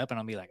I'll wake up and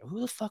I'll be like, who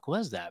the fuck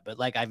was that? But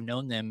like I've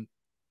known them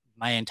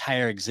my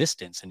entire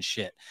existence and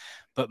shit.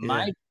 But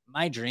Yeah.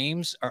 my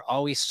dreams are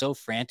always so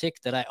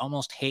frantic that I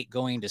almost hate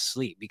going to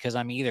sleep because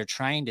I'm either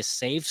trying to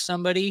save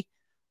somebody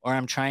or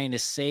I'm trying to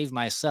save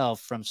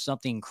myself from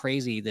something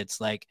crazy that's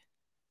like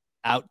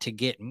out to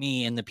get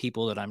me and the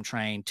people that I'm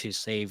trying to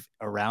save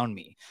around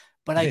me.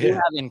 But I do Yeah.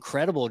 have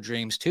incredible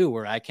dreams too,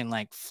 where I can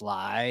like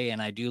fly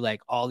and I do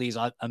like all these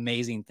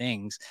amazing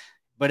things.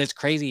 But it's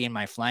crazy in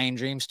my flying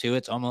dreams too.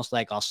 It's almost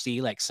like I'll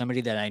see like somebody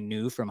that I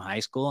knew from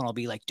high school and I'll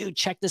be like, dude,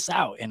 check this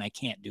out. And I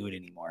can't do it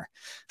anymore.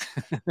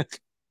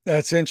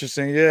 That's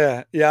interesting.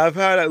 Yeah. Yeah. I've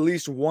had at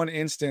least one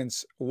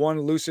instance,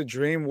 one lucid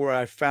dream where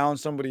I found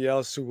somebody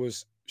else who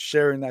was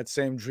sharing that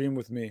same dream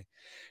with me.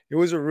 It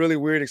was a really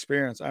weird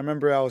experience. I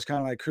remember I was kind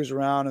of like cruising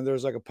around and there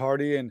was like a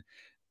party and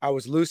I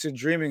was lucid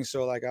dreaming.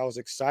 So like I was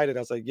excited. I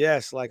was like,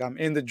 yes, like I'm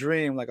in the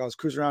dream. Like I was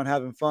cruising around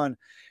having fun.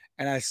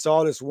 And I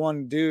saw this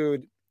one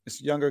dude,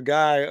 this younger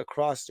guy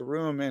across the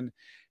room, and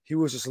he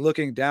was just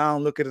looking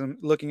down,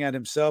 looking at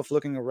himself,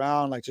 looking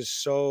around, like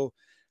just so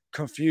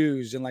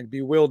confused and like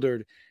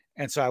bewildered.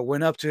 And so I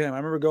went up to him. I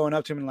remember going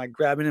up to him and like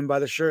grabbing him by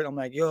the shirt. I'm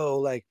like, yo,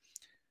 like,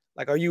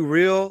 are you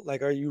real?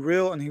 Like, are you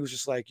real? And he was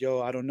just like,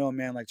 yo, I don't know,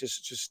 man. Like,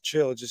 just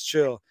chill, just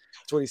chill.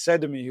 That's what he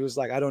said to me. He was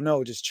like, I don't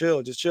know, just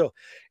chill, just chill.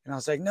 And I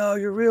was like, no,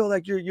 you're real.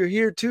 Like, you're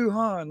here too,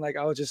 huh? And like,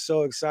 I was just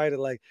so excited.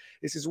 Like,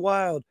 this is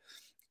wild.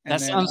 That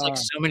And then, sounds like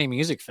so many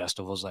music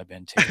festivals I've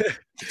been to.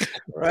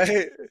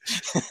 right?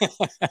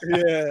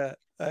 Yeah,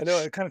 I know.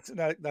 It kind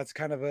of that's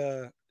kind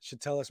of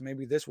should tell us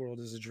maybe this world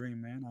is a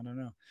dream, man. I don't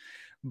know.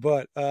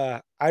 But,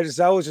 I just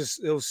that was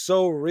just it was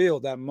so real,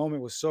 that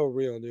moment was so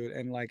real, dude,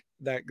 and, like,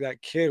 that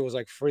kid was,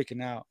 like,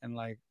 freaking out, and,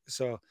 like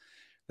so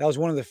that was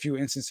one of the few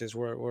instances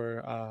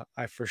where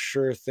I for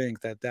sure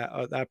think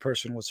that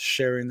person was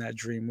sharing that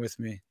dream with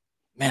me.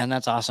 Man,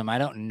 that's awesome. I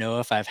don't know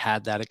if I've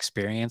had that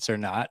experience or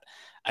not.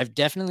 I've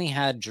definitely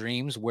had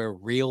dreams where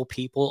real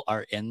people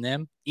are in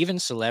them, even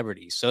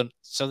celebrities.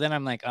 So then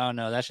I'm like, "Oh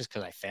no, that's just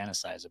because I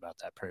fantasize about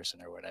that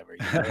person or whatever,"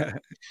 you know?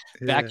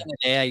 Back Yeah. in the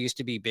day, I used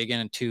to be big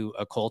into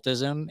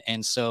occultism,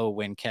 and so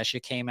when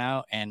Kesha came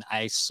out and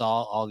I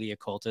saw all the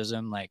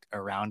occultism, like,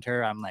 around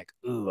her, I'm like,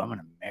 "Ooh, I'm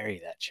gonna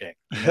marry that chick,"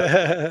 you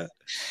know?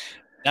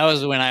 That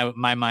was when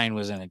my mind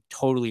was in a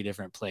totally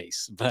different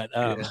place, but,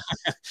 Yeah.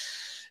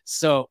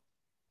 so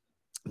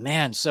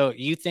man, so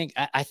you think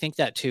I think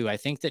that too. I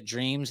think that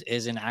dreams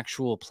is an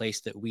actual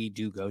place that we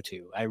do go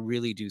to. I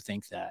really do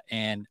think that.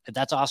 And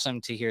that's awesome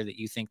to hear that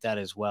you think that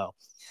as well.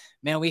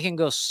 Man, we can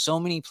go so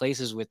many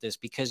places with this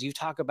because you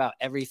talk about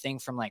everything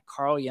from like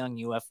Carl Jung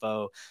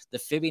UFO, the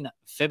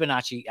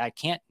Fibonacci. I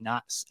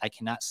cannot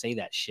say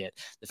that shit.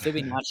 The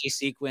Fibonacci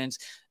sequence.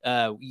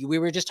 We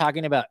were just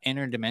talking about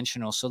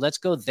interdimensional. So let's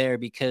go there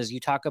because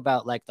you talk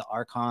about like the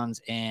archons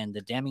and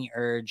the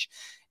demiurge.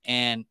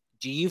 And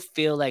do you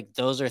feel like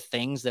those are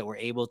things that were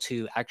able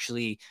to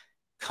actually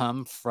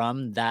come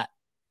from that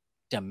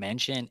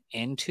dimension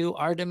into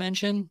our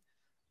dimension?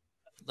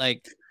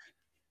 Like,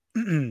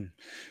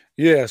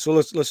 Yeah, so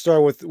let's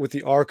start with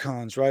the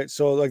archons, right?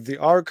 So like the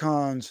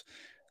archons,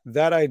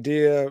 that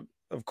idea,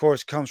 of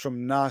course, comes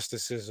from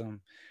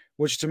Gnosticism,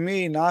 which to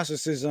me,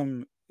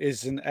 Gnosticism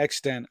is an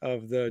extent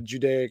of the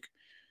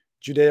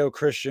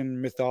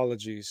Judeo-Christian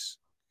mythologies,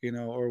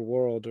 or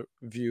world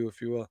view,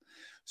 if you will.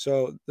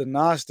 So the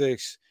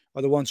Gnostics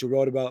are the ones who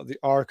wrote about the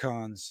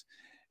archons,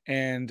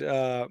 and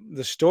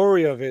the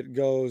story of it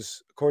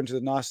goes, according to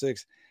the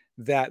Gnostics,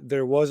 that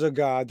there was a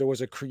God, there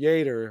was a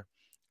creator,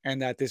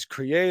 and that this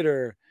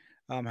creator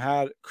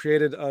had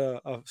created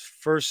a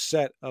first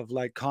set of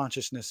like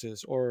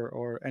consciousnesses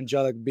or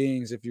angelic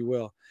beings, if you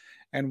will.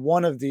 And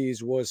one of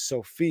these was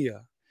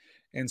Sophia.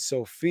 And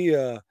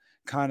Sophia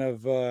kind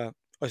of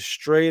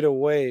strayed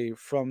away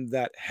from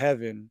that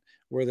heaven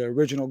where the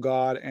original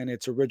God and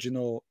its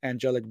original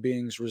angelic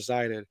beings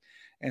resided.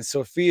 And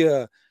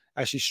Sophia,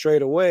 as she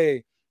strayed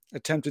away,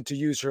 attempted to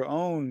use her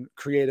own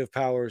creative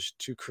powers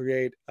to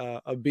create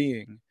a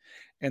being.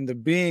 And the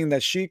being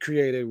that she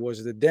created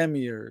was the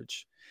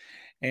demiurge.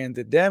 And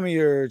the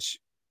demiurge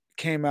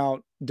came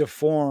out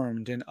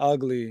deformed and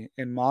ugly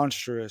and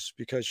monstrous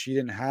because she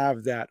didn't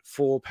have that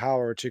full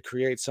power to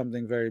create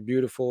something very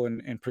beautiful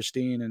and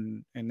pristine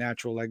and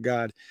natural like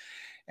God.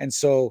 And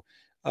so,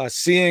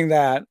 seeing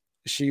that,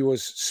 she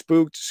was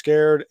spooked,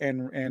 scared,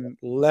 and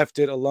left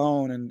it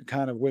alone and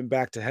kind of went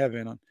back to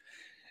heaven.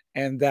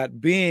 And that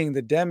being,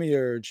 the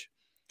demiurge,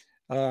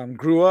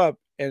 grew up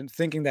and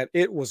thinking that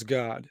it was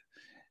God,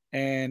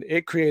 and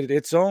it created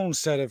its own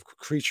set of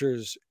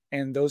creatures,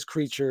 and those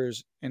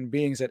creatures and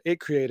beings that it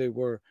created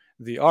were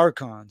the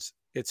archons,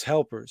 its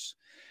helpers.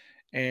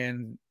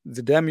 And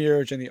the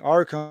demiurge and the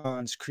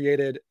archons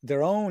created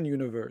their own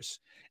universe,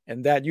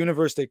 and that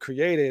universe they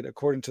created,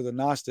 according to the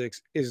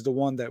Gnostics, is the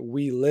one that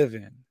we live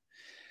in.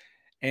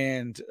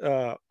 And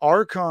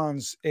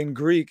archons in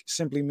Greek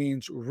simply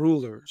means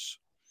rulers.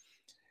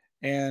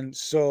 And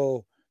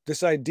so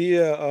this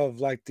idea of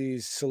like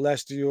these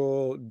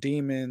celestial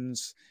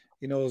demons,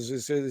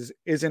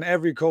 is in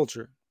every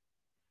culture.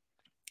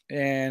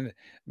 And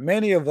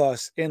many of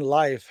us in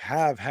life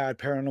have had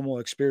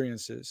paranormal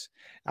experiences.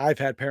 I've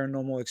had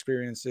paranormal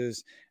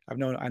experiences. I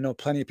know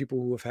plenty of people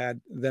who have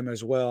had them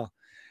as well.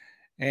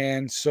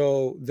 And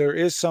so there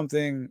is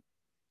something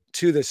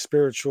to the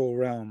spiritual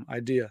realm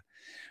idea.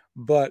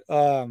 But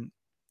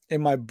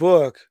in my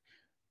book,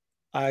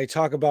 I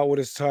talk about what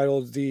is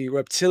titled the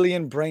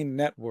reptilian brain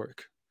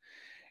network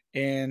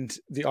and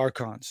the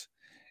archons.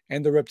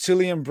 And the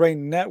reptilian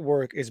brain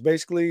network is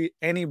basically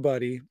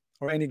anybody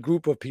or any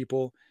group of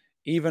people,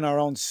 even our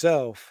own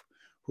self,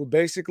 who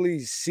basically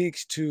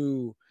seeks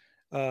to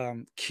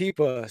keep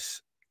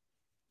us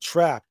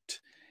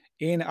trapped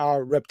in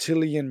our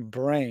reptilian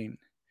brain.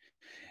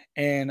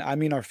 And I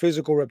mean our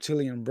physical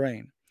reptilian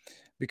brain,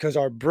 because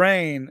our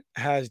brain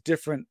has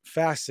different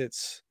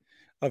facets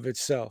of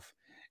itself.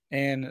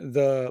 And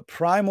the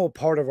primal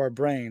part of our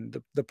brain,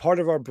 the part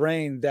of our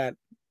brain that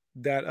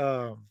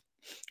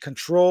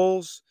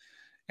controls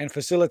and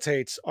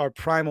facilitates our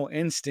primal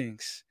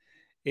instincts,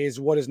 is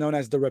what is known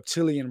as the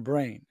reptilian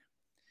brain.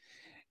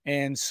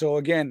 And so,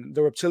 again,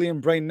 the reptilian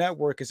brain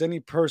network is any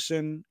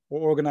person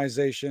or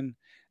organization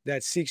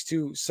that seeks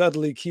to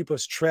subtly keep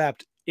us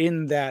trapped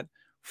in that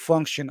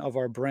function of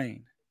our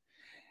brain.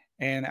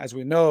 And as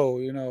we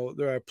know,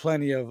 there are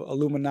plenty of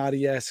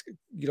Illuminati-esque,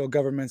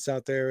 governments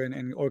out there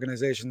and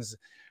organizations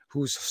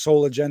whose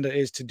sole agenda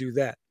is to do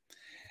that.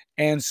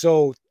 And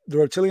so the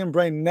reptilian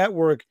brain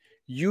network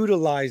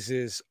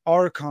utilizes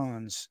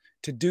archons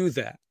to do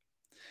that.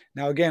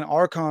 Now, again,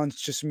 archons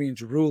just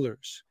means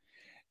rulers.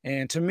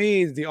 And to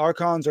me, the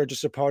archons are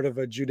just a part of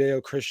a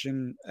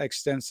Judeo-Christian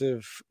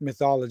extensive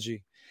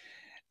mythology.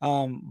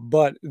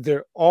 But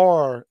there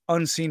are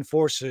unseen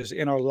forces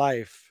in our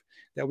life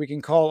that we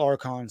can call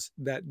archons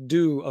that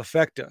do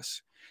affect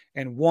us.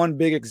 And one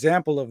big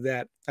example of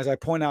that, as I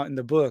point out in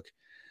the book,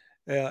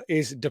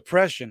 is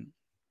depression.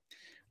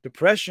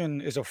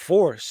 Depression is a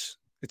force,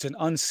 it's an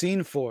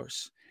unseen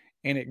force,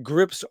 and it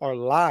grips our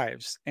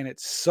lives and it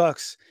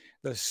sucks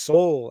the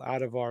soul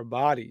out of our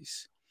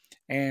bodies.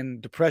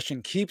 And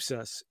depression keeps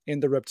us in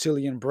the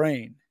reptilian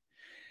brain.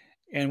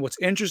 And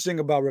what's interesting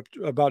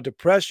about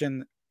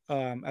depression,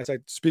 as I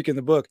speak in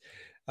the book,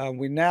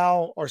 we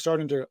now are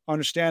starting to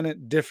understand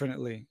it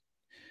differently.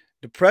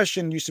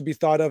 Depression used to be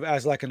thought of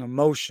as like an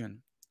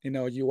emotion.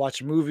 You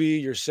watch a movie,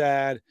 you're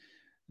sad.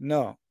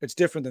 No, it's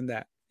different than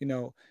that.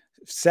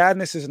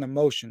 Sadness is an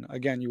emotion.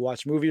 Again, you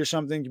watch a movie or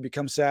something, you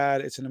become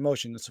sad. It's an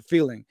emotion. It's a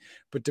feeling.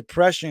 But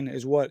depression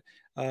is what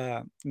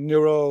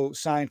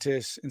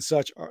neuroscientists and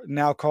such are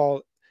now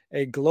call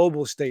a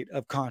global state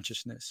of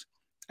consciousness.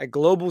 A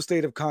global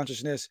state of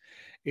consciousness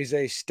is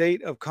a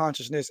state of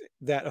consciousness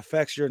that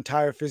affects your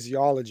entire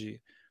physiology.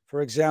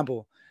 For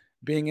example,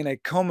 being in a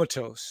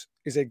comatose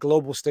is a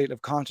global state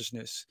of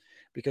consciousness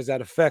because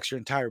that affects your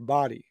entire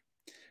body.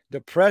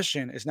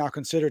 Depression is now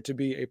considered to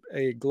be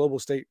a global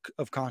state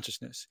of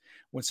consciousness.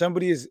 When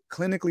somebody is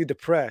clinically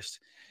depressed,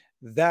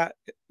 that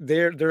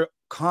their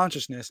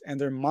consciousness and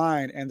their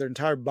mind and their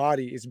entire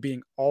body is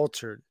being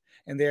altered,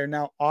 and they are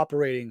now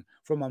operating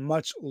from a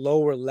much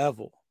lower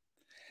level.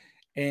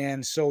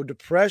 And so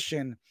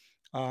depression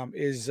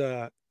is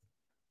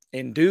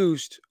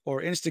induced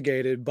or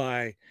instigated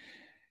by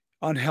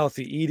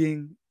unhealthy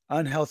eating,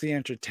 unhealthy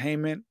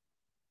entertainment,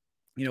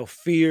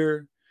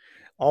 fear,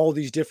 all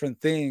these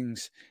different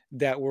things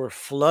that we're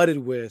flooded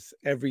with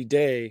every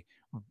day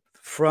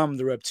from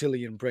the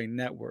reptilian brain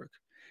network.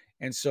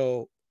 And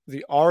so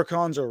the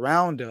archons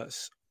around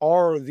us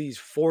are these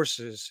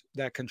forces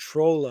that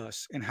control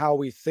us and how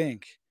we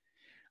think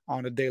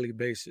on a daily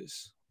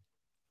basis.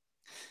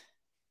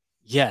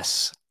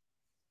 Yes.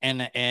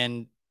 And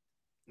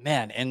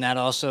man, and that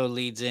also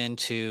leads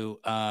into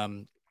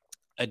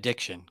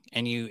addiction.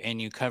 And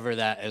you cover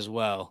that as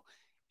well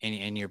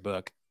in your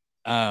book.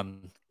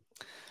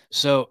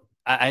 So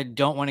I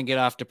don't want to get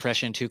off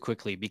depression too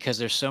quickly, because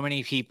there's so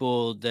many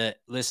people that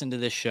listen to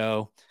this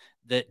show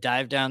that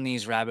dive down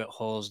these rabbit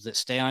holes, that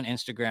stay on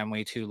Instagram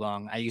way too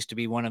long. I used to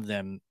be one of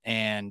them.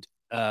 And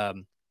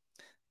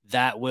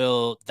that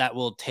will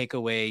take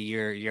away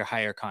your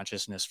higher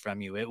consciousness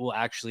from you. It will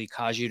actually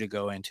cause you to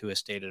go into a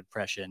state of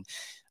depression.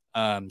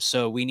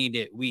 So we need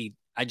to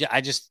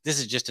I just this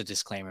is just a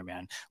disclaimer,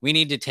 man. We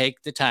need to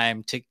take the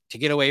time to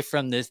get away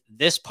from this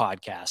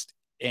podcast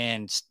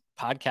and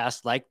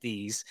podcasts like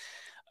these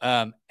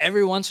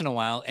every once in a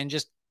while, and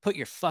just put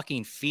your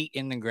fucking feet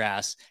in the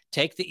grass,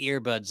 take the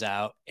earbuds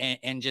out,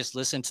 and just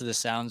listen to the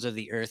sounds of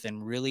the earth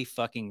and really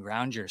fucking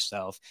ground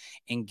yourself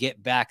and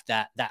get back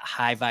that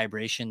high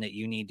vibration that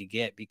you need to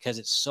get, because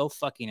it's so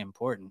fucking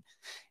important.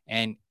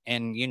 And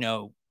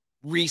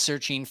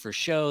researching for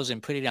shows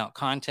and putting out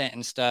content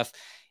and stuff,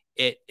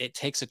 it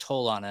takes a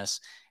toll on us.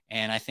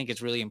 And I think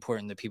it's really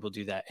important that people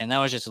do that. And that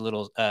was just a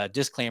little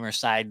disclaimer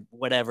side,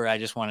 whatever. I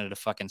just wanted to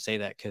fucking say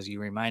that because you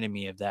reminded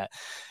me of that.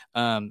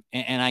 And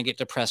I get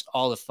depressed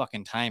all the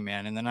fucking time,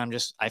 man. And then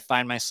I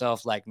find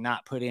myself like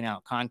not putting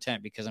out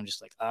content because I'm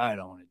just like, oh, I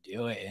don't want to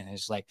do it. And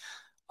it's like,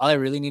 all I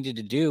really needed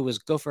to do was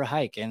go for a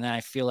hike. And then I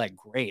feel like,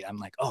 great. I'm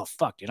like, oh,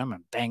 fuck, dude, I'm going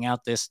to bang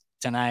out this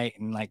tonight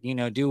and like,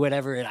 do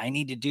whatever I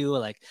need to do.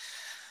 Like,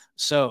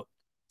 so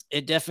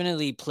it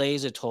definitely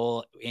plays a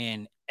toll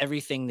in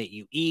everything that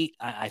you eat.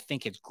 I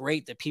think it's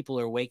great that people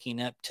are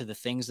waking up to the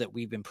things that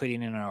we've been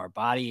putting in our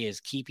body is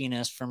keeping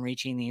us from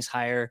reaching these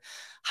higher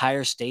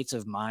states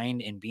of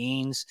mind and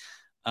beings.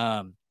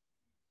 And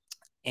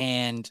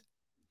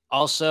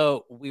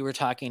also, we were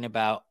talking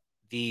about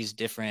these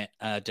different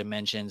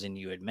dimensions, and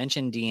you had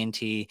mentioned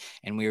DNT,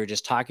 and we were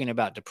just talking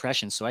about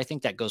depression. So I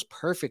think that goes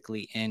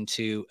perfectly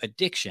into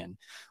addiction,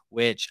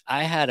 which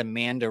I had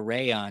Amanda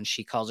Ray on.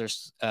 She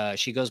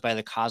she goes by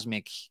the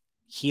Cosmic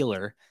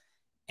Healer,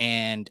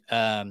 and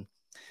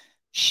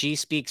she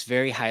speaks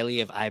very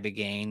highly of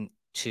ibogaine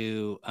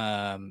to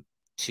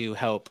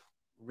help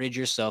rid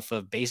yourself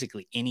of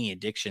basically any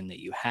addiction that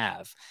you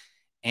have.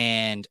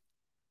 And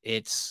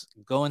it's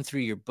going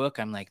through your book,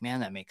 I'm like, man,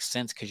 that makes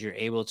sense, because you're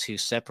able to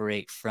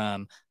separate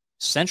from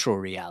central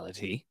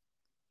reality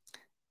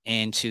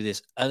into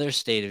this other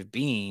state of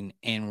being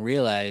and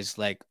realize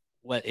like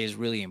what is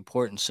really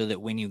important, so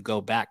that when you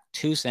go back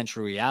to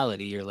central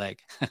reality, you're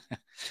like,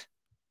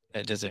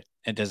 it doesn't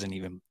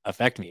even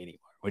affect me anymore.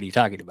 What are you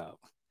talking about?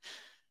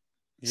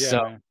 Yeah,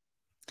 So man.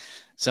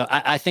 so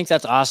I think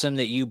that's awesome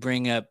that you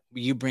bring that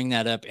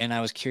up. And I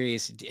was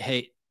curious,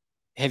 hey,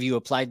 have you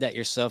applied that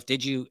yourself?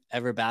 Did you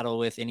ever battle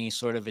with any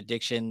sort of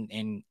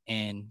addiction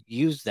and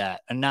use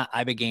that, and not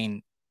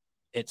ibogaine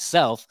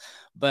itself,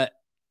 but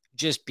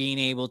just being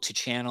able to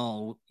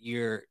channel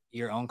your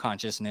own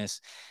consciousness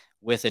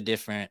with a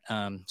different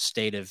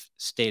state of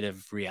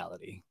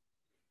reality?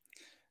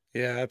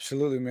 Yeah,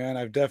 absolutely, man.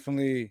 I've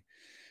definitely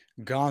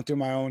gone through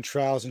my own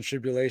trials and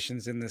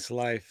tribulations in this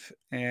life.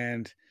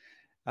 And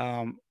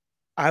um,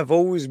 I've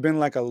always been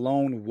like a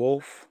lone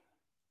wolf,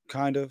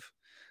 kind of.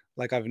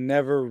 Like I've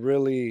never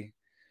really,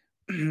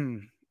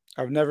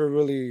 I've never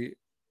really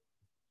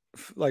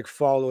like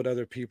followed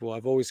other people.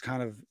 I've always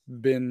kind of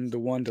been the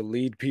one to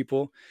lead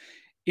people,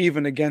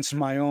 even against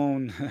my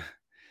own,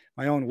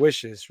 my own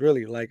wishes,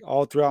 really. Like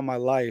all throughout my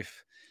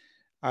life,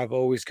 I've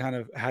always kind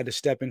of had to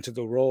step into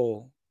the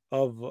role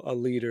of a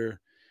leader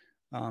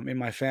in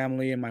my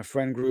family, in my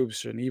friend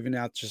groups, and even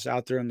out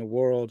there in the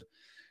world.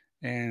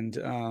 And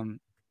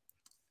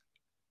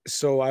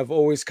so I've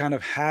always kind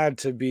of had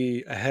to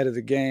be ahead of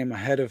the game,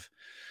 ahead of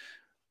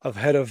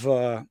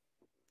the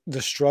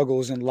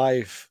struggles in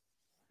life,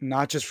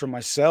 not just for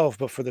myself,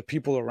 but for the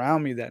people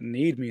around me that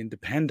need me and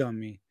depend on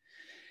me.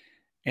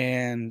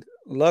 And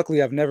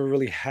luckily, I've never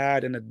really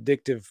had an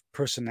addictive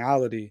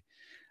personality.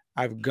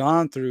 I've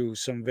gone through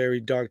some very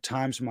dark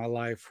times in my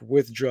life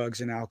with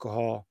drugs and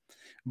alcohol,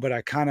 but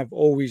I kind of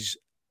always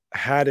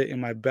had it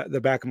in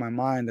the back of my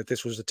mind that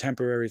this was a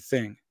temporary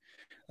thing.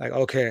 Like,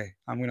 okay,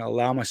 I'm going to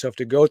allow myself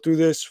to go through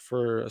this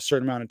for a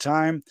certain amount of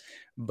time,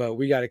 but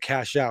we got to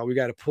cash out. We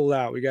got to pull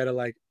out. We got to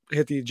like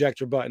hit the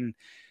ejector button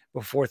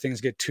before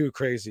things get too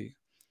crazy.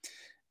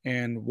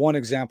 And one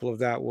example of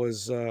that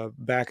was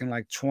back in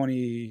like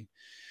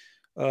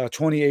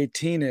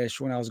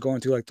 2018-ish, when I was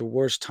going through like the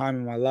worst time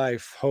in my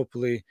life,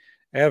 hopefully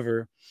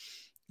ever.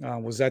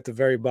 Was at the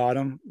very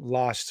bottom,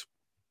 lost,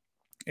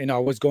 I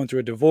was going through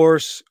a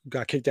divorce,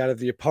 got kicked out of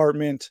the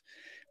apartment,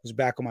 was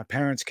back on my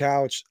parents'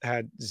 couch,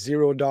 had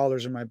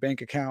 $0 in my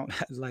bank account,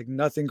 had like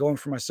nothing going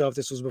for myself.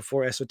 This was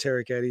before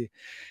Esoteric Eddie.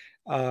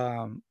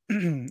 Um,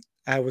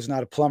 I was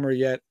not a plumber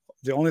yet.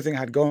 The only thing I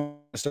had going for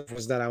myself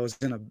was that I was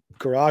in a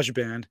garage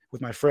band with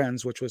my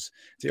friends, which was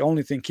the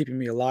only thing keeping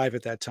me alive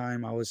at that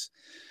time. I was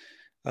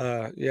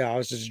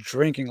just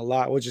drinking a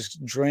lot. Would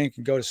just drink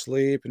and go to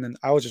sleep, and then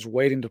I was just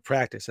waiting to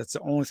practice. That's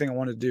the only thing I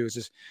wanted to do. Is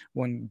just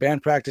when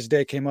band practice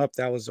day came up,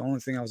 that was the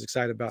only thing I was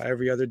excited about.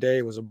 Every other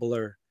day was a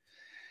blur,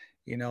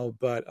 you know.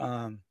 But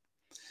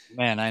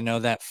Man, I know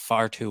that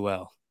far too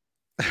well.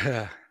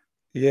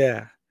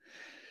 yeah.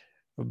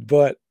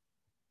 But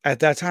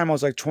at that time, I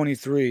was like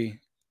 23,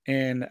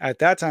 and at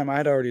that time, I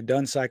had already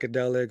done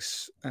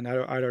psychedelics, and I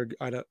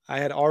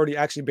had already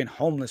actually been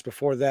homeless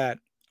before that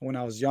when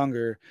I was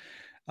younger.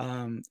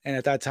 And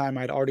at that time,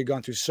 I'd already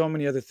gone through so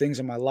many other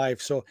things in my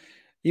life. So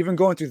even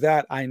going through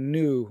that, I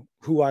knew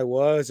who I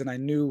was and I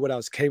knew what I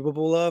was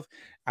capable of.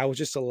 I was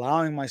just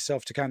allowing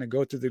myself to kind of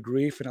go through the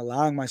grief and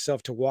allowing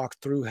myself to walk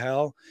through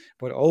hell,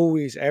 but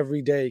always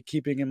every day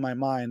keeping in my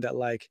mind that,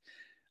 like,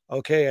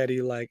 okay,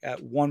 Eddie, like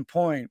at one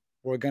point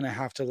we're gonna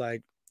have to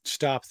like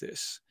stop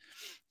this.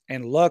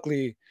 And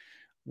luckily,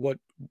 what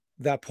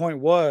that point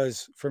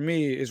was for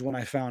me is when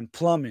I found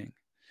plumbing.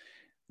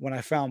 When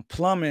I found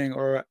plumbing,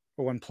 or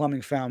when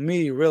plumbing found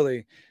me,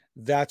 really,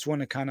 that's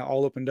when it kind of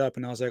all opened up.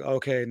 And I was like,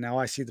 okay, now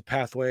I see the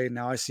pathway.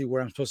 Now I see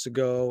where I'm supposed to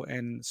go.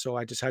 And so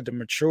I just had to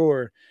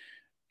mature,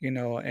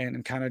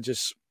 and kind of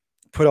just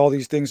put all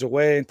these things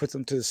away and put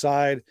them to the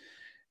side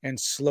and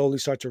slowly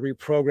start to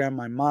reprogram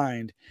my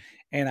mind.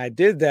 And I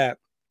did that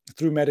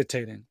through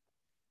meditating.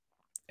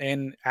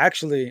 And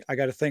actually, I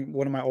got to thank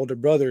one of my older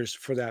brothers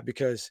for that,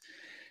 because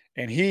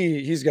and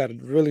he's got a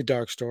really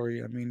dark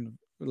story. I mean,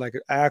 like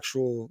an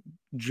actual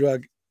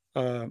drug,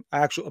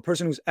 actual a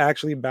person who's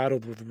actually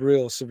battled with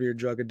real severe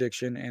drug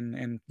addiction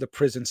and the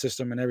prison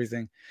system and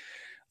everything.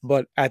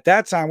 But at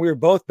that time, we were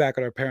both back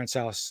at our parents'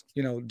 house,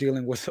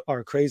 dealing with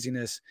our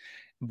craziness.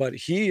 But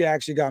he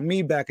actually got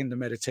me back into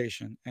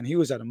meditation, and he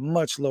was at a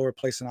much lower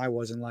place than I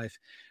was in life.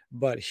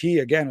 But he,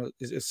 again,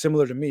 is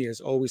similar to me, has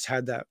always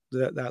had that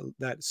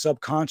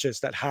subconscious,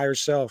 that higher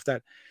self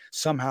that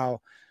somehow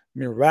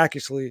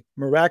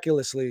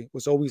miraculously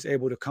was always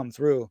able to come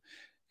through,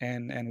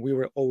 and we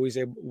were always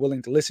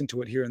willing to listen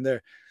to it here and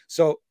there.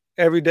 So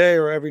every day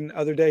or every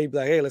other day, he'd be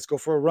like, "Hey, let's go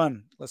for a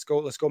run. Let's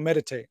go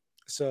meditate."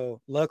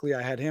 So luckily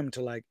I had him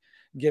to like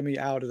get me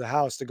out of the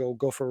house to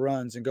go for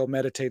runs and go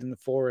meditate in the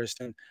forest.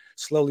 And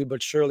slowly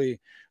but surely,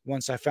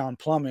 once I found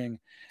plumbing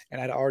and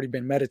I'd already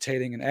been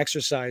meditating and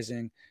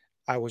exercising,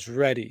 I was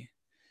ready.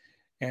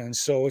 And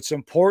so it's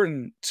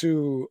important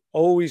to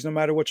always, no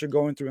matter what you're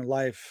going through in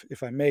life,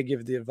 if I may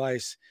give the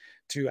advice,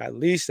 to at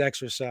least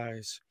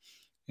exercise,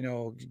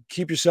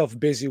 keep yourself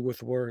busy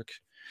with work,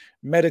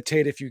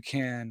 meditate if you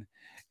can,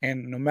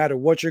 and no matter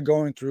what you're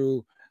going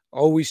through,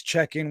 always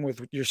check in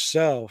with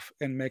yourself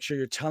and make sure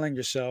you're telling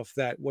yourself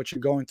that what you're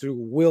going through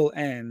will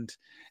end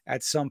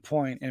at some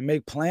point, and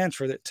make plans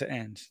for it to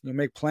end.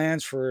 Make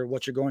plans for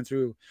what you're going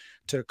through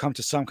to come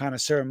to some kind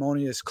of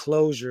ceremonious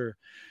closure,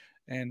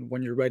 and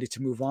when you're ready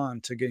to move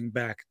on to getting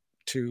back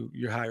to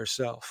your higher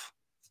self.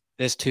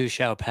 This too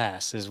shall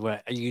pass is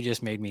what you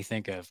just made me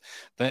think of.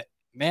 But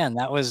man,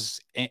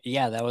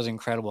 yeah, that was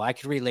incredible. I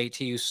could relate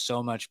to you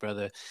so much,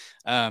 brother.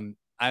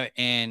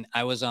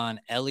 I was on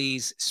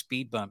Ellie's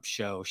Speed Bump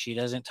show. She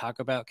doesn't talk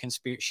about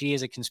conspiracy. She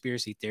is a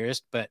conspiracy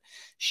theorist, but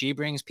she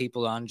brings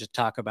people on to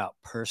talk about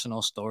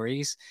personal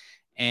stories,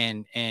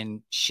 and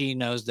she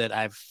knows that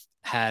I've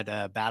had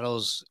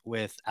battles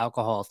with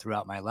alcohol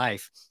throughout my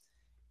life,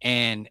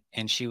 and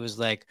she was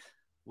like,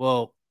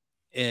 well,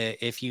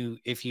 if you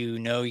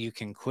know you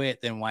can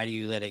quit, then why do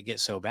you let it get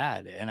so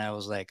bad? And I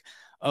was like,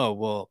 oh,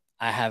 well,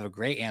 I have a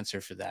great answer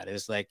for that.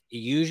 It's like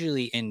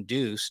usually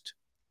induced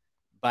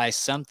by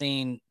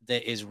something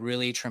that is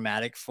really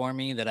traumatic for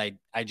me that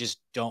I just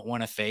don't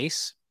want to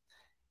face.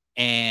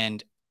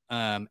 And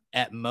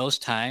at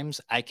most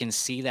times I can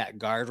see that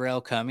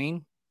guardrail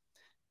coming,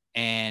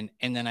 and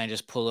then I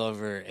just pull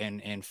over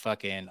and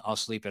fucking I'll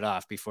sleep it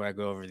off before I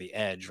go over the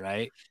edge,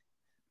 right?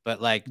 But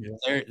like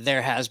Yeah.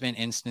 there has been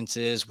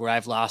instances where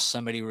I've lost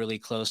somebody really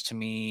close to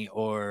me,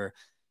 or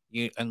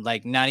and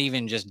like not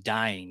even just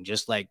dying,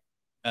 just like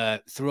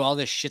through all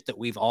this shit that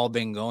we've all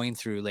been going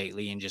through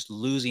lately, and just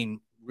losing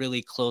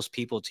really close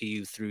people to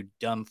you through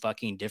dumb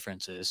fucking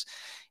differences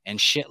and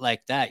shit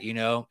like that,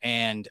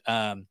 and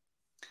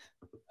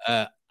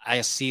uh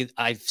I've seen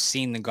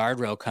the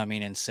guardrail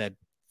coming and said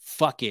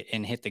fuck it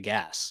and hit the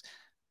gas.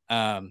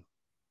 um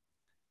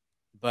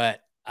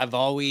but I've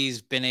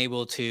always been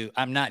able to,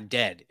 I'm not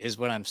dead is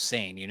what I'm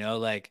saying,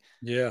 like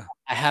Yeah.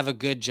 I have a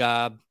good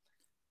job.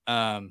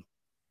 Um,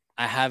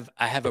 I have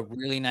a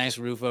really nice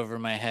roof over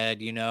my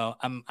head,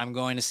 I'm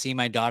going to see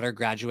my daughter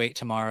graduate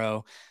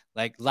tomorrow.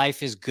 Like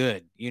life is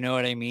good, you know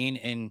what I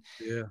mean?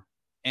 Yeah.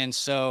 And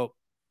so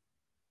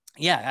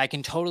yeah, I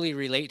can totally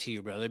relate to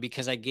you, brother,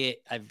 because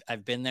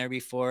I've been there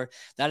before.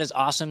 That is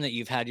awesome that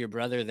you've had your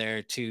brother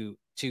there to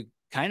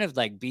kind of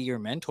like be your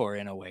mentor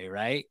in a way,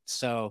 right?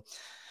 So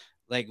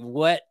like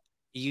what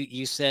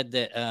you said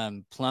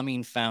that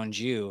plumbing found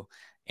you,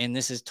 and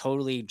this is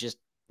totally just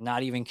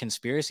not even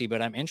conspiracy,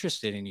 but I'm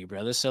interested in you,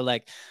 brother. So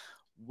like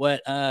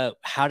what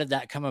how did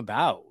that come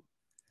about?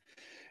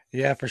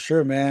 Yeah, for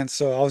sure, man.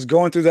 So I was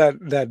going through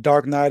that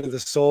dark night of the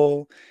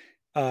soul.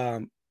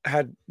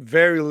 Had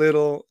very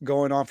little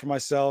going on for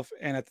myself,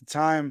 and at the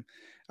time,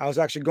 I was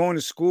actually going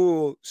to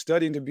school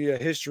studying to be a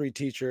history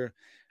teacher.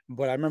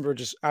 But I remember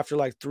just after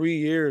like 3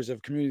 years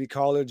of community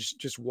college,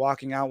 just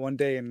walking out one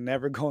day and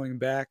never going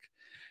back,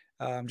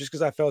 just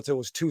because I felt it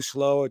was too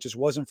slow. It just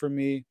wasn't for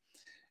me.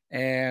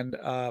 And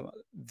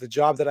the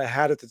job that I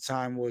had at the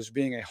time was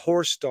being a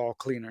horse stall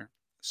cleaner.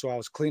 So I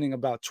was cleaning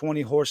about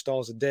 20 horse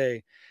stalls a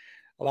day,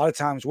 a lot of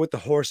times with the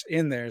horse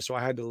in there. So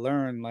I had to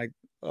learn like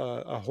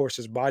a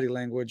horse's body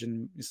language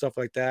and stuff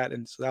like that.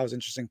 And so that was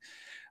interesting.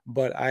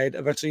 But I had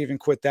eventually even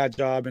quit that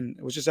job, and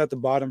it was just at the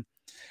bottom.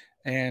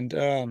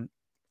 And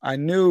I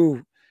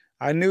knew,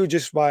 I knew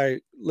just by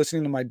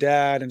listening to my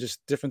dad and just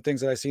different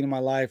things that I've seen in my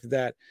life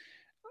that,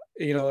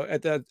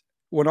 at that,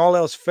 when all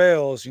else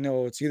fails,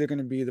 it's either going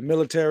to be the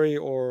military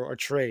or a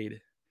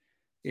trade.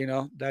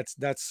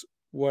 That's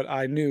what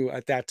I knew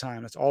at that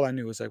time. That's all I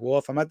knew. It's like, well,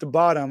 if I'm at the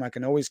bottom, I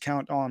can always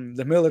count on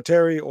the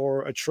military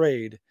or a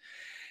trade.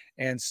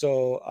 And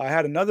so I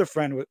had another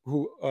friend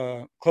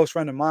close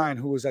friend of mine,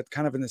 who was at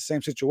kind of in the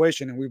same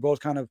situation, and we both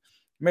kind of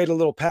made a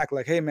little pact,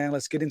 like, hey man,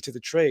 let's get into the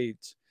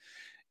trades.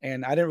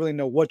 And I didn't really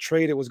know what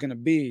trade it was going to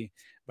be,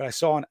 but I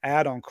saw an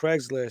ad on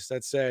Craigslist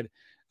that said,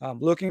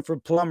 looking for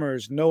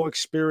plumbers, no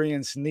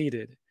experience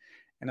needed.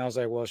 And I was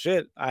like, well,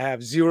 shit, I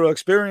have zero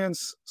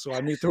experience, so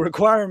I meet the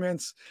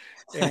requirements.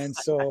 And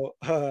so,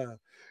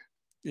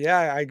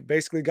 yeah, I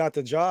basically got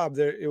the job.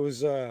 There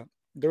was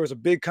a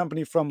big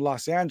company from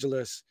Los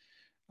Angeles,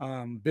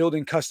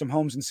 building custom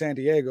homes in San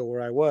Diego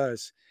where I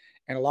was.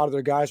 And a lot of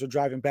their guys were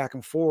driving back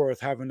and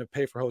forth, having to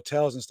pay for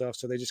hotels and stuff.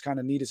 So they just kind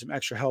of needed some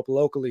extra help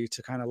locally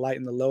to kind of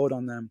lighten the load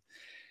on them.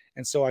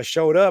 And so I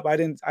showed up. I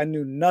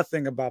knew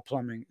nothing about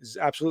plumbing,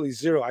 absolutely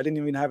zero. I didn't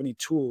even have any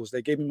tools.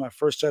 They gave me my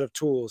first set of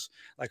tools,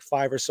 like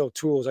five or so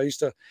tools. I used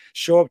to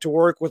show up to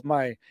work with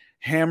my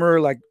hammer,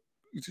 like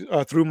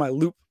through my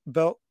loop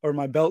belt or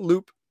my belt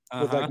loop,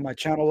 with like Uh-huh. my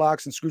channel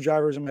locks and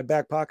screwdrivers in my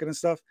back pocket and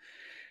stuff.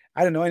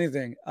 I didn't know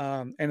anything.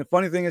 And the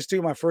funny thing is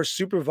too, my first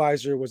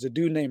supervisor was a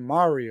dude named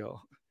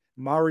Mario,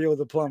 Mario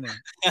the plumber.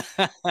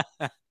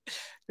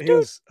 He Doot,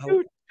 was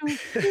doot, doot,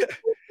 doot, doot,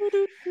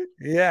 doot, doot.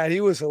 Yeah, he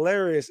was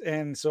hilarious,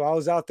 and so I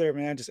was out there,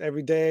 man, just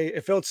every day.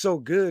 It felt so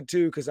good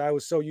too, because I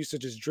was so used to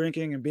just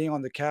drinking and being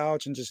on the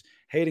couch and just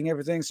hating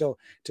everything. So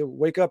to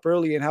wake up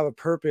early and have a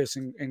purpose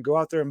and go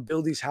out there and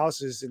build these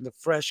houses in the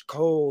fresh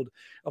cold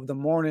of the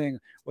morning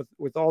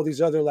with all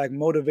these other like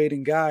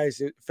motivating guys,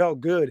 it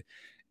felt good.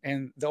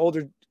 And the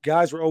older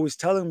guys were always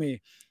telling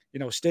me,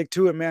 stick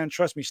to it, man.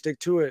 Trust me, stick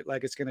to it.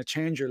 Like it's gonna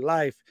change your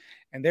life.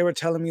 And they were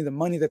telling me the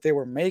money that they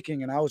were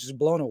making, and I was just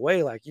blown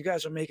away. Like, you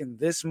guys are making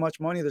this much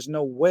money? There's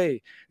no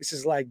way. This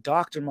is like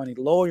doctor money,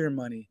 lawyer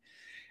money.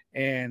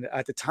 And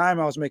at the time,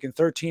 I was making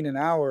 13 an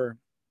hour.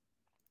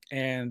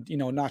 And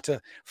not to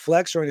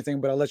flex or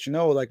anything, but I'll let you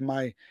know, like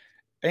my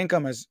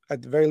income has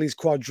at the very least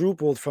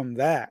quadrupled from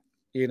that.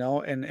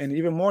 And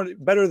even more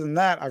better than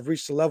that, I've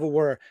reached a level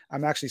where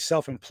I'm actually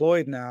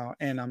self-employed now,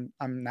 and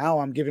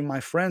I'm giving my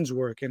friends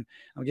work, and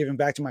I'm giving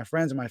back to my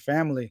friends and my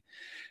family.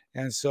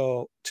 And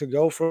so to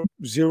go from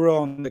zero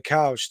on the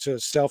couch to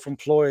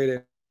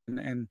self-employed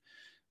and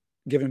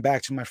giving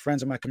back to my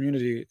friends and my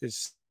community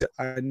is,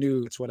 I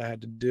knew it's what I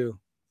had to do.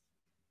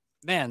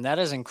 Man, that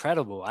is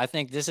incredible. I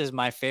think this is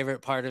my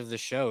favorite part of the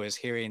show is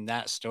hearing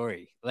that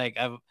story. Like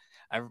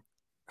I've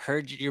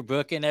heard your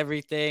book and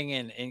everything,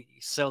 and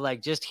so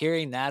like just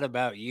hearing that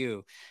about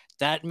you,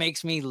 that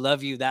makes me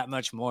love you that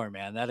much more,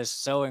 man. That is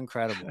so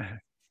incredible.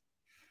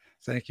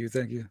 Thank you.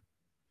 Thank you.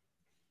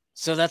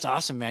 So that's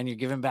awesome, man. You're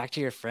giving back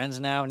to your friends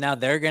now. Now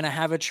they're gonna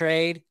have a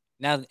trade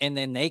now, and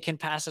then they can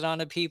pass it on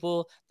to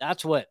people.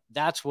 That's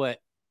what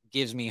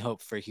gives me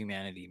hope for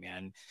humanity,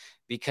 man.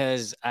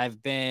 Because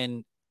I've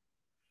been,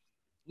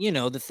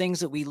 the things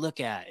that we look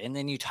at, and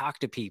then you talk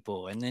to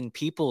people, and then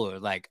people are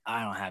like,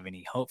 I don't have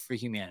any hope for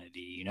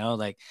humanity,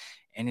 like,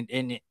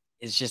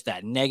 it's just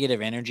that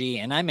negative energy.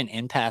 And I'm an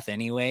empath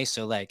anyway,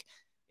 so like,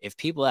 if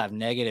people have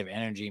negative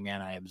energy,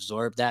 man, I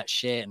absorb that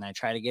shit and I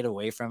try to get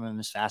away from them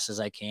as fast as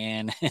I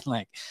can. And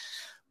like,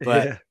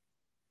 but Yeah.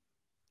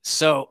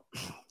 so,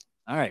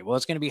 all right, well,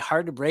 it's going to be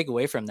hard to break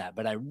away from that,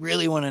 but I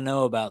really want to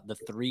know about the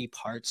three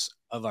parts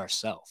of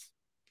ourself.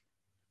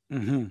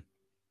 Hmm.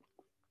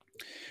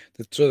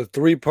 So the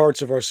three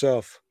parts of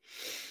ourself.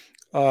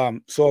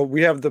 So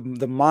we have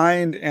the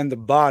mind and the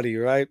body,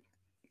 right?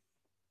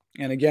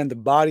 And again, the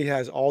body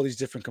has all these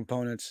different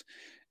components,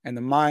 and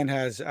the mind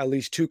has at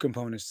least two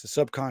components: the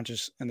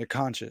subconscious and the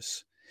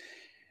conscious.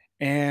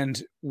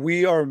 And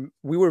we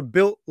were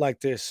built like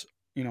this,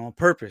 on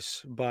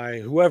purpose by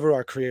whoever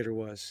our creator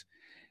was.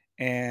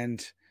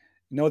 And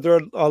there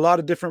are a lot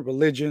of different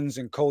religions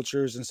and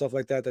cultures and stuff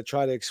like that that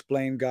try to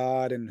explain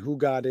God and who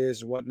God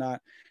is and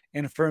whatnot.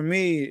 And for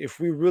me,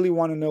 if we really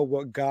want to know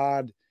what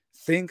God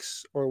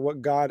thinks or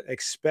what God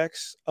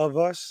expects of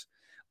us,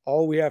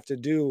 all we have to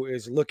do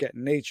is look at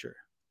nature,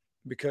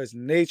 because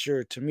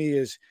nature to me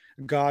is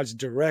God's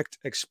direct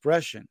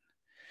expression.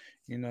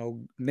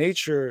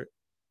 Nature,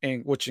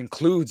 and which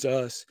includes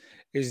us,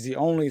 is the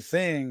only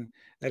thing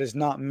that is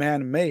not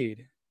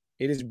man-made.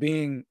 It is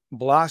being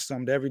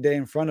blossomed every day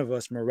in front of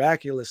us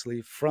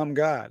miraculously from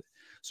God.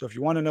 So if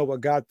you want to know what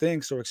God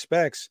thinks or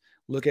expects,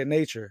 look at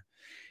nature.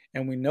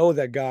 And we know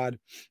that God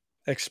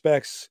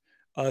expects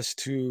us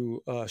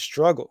to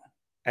struggle.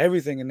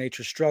 Everything in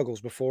nature struggles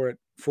before it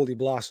fully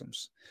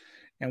blossoms.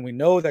 And we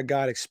know that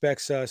God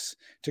expects us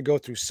to go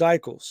through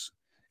cycles.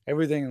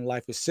 Everything in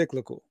life is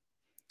cyclical.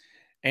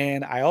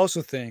 And I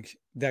also think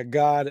that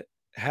God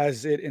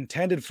has it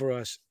intended for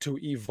us to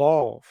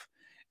evolve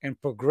and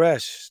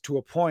progress to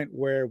a point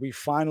where we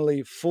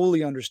finally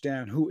fully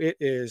understand who it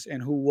is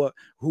and who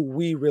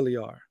we really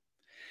are.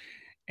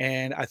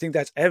 And I think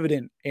that's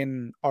evident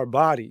in our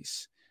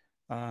bodies.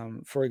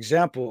 For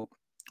example,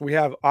 we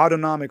have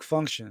autonomic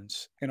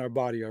functions in our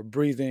body, our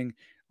breathing,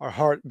 our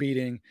heart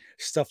beating,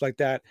 stuff like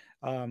that.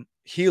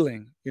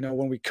 Healing,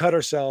 when we cut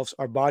ourselves,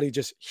 our body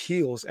just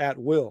heals at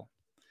will.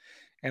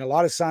 And a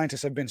lot of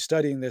scientists have been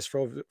studying this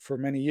for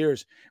many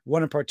years.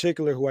 One in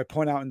particular, who I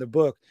point out in the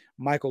book,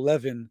 Michael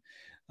Levin,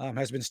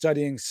 has been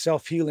studying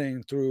self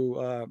healing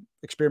through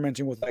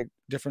experimenting with like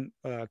different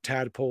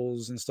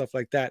tadpoles and stuff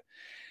like that.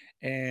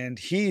 And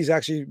he's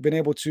actually been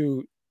able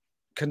to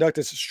conduct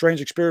this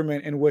strange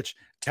experiment in which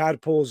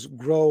tadpoles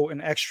grow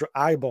an extra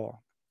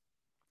eyeball.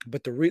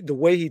 But the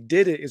way he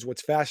did it is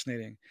what's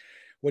fascinating.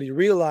 What he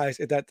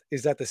realized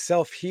is that the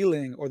self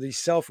healing or the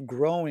self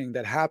growing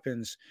that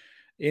happens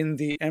in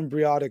the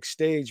embryonic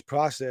stage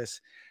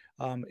process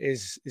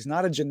is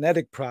not a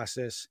genetic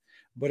process,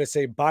 but it's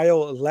a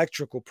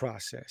bioelectrical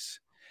process.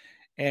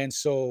 And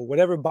so,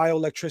 whatever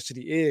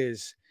bioelectricity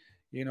is,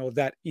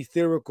 that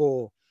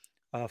etherical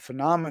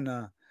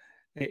phenomena,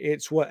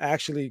 it's what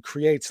actually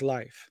creates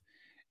life.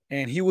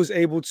 And he was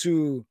able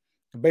to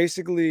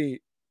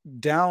basically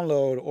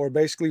download or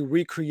basically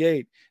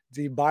recreate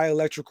the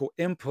bioelectrical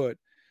input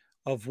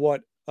of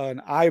what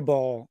an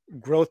eyeball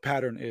growth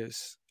pattern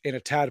is in a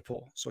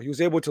tadpole. So he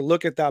was able to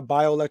look at that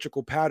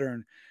bioelectrical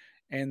pattern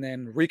and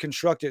then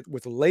reconstruct it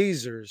with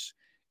lasers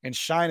and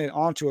shine it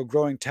onto a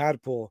growing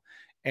tadpole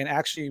and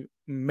actually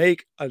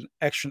make an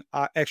extra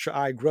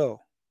eye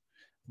grow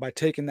by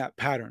taking that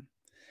pattern.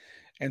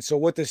 And so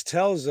what this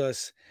tells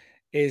us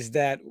is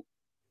that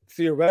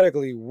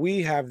theoretically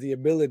we have the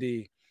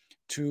ability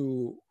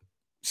to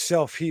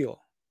self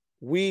heal.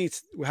 We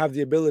have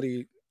the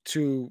ability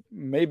to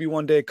maybe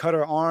one day cut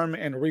our arm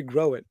and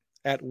regrow it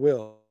at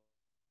will.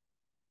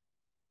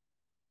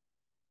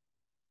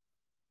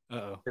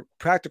 Uh-oh.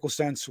 Practical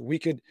sense, we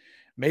could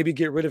maybe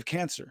get rid of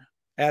cancer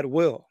at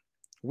will.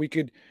 We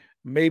could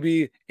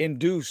maybe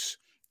induce,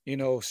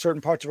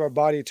 certain parts of our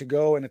body to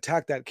go and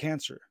attack that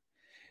cancer.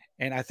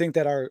 And I think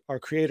that our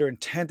creator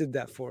intended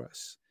that for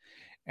us.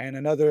 And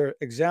another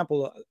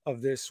example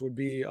of this would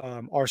be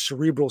our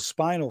cerebral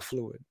spinal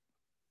fluid.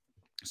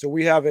 So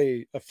we have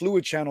a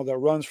fluid channel that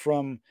runs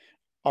from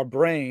our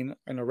brain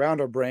and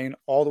around our brain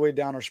all the way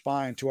down our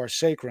spine to our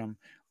sacrum,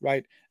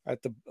 right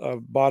at the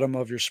bottom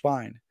of your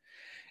spine.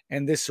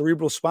 And this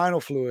cerebral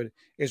spinal fluid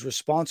is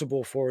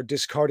responsible for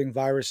discarding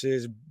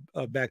viruses,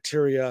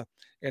 bacteria,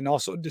 and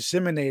also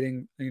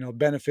disseminating,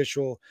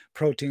 beneficial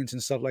proteins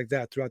and stuff like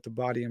that throughout the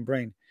body and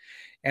brain.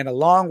 And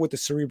along with the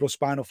cerebral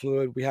spinal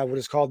fluid, we have what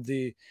is called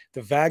the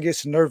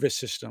vagus nervous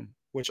system,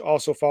 which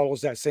also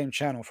follows that same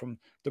channel from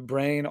the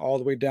brain all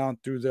the way down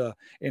through the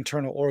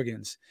internal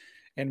organs.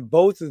 And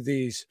both of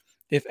these,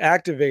 if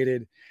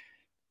activated,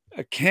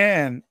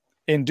 can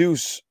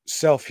induce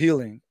self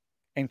healing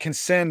and can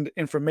send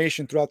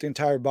information throughout the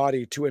entire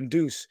body to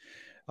induce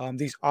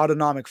these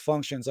autonomic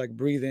functions like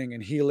breathing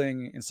and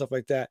healing and stuff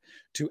like that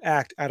to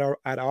act at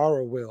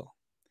our will.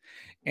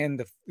 And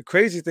the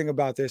crazy thing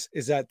about this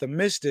is that the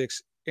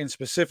mystics, in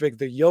specific,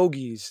 the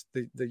yogis,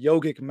 the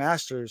yogic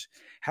masters,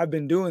 have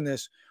been doing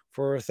this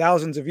for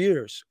thousands of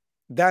years.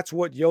 That's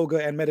what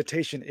yoga and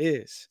meditation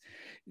is.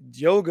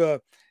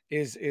 Yoga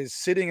is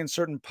sitting in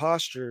certain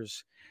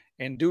postures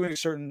and doing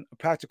certain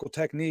practical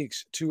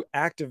techniques to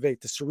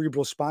activate the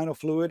cerebral spinal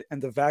fluid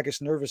and the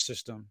vagus nervous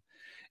system.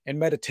 And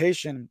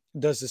meditation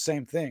does the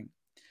same thing.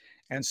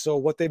 And so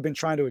what they've been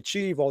trying to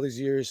achieve all these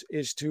years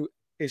is to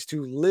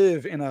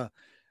live in a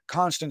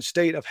constant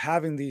state of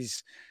having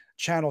these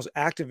channels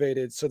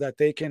activated so that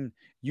they can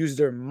use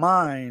their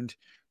mind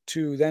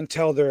to then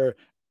tell their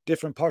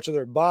different parts of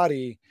their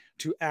body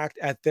to act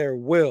at their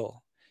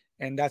will.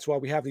 And that's why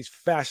we have these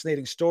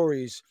fascinating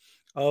stories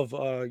of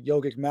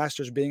yogic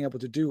masters being able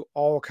to do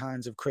all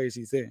kinds of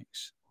crazy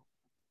things.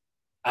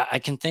 I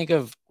can think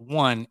of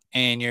one,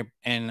 and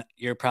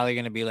you're probably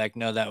going to be like,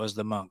 no, that was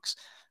the monks.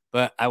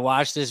 But I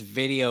watched this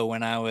video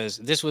when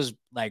this was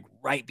like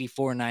right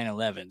before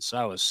 9/11, so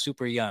I was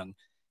super young,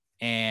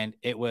 and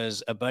it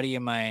was a buddy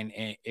of mine.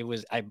 And it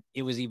was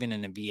even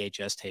in a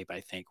VHS tape,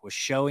 I think, was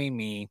showing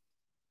me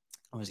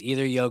it was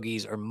either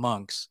yogis or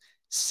monks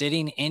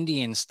sitting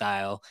Indian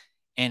style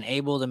and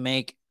able to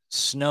make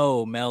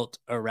snow melt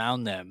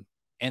around them,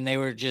 and they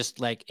were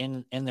just like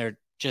in their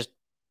just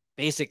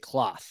basic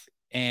cloth,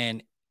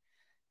 and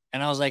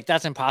I was like,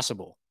 that's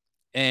impossible.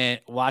 And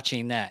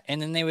watching that.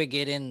 And then they would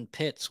get in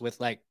pits with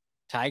like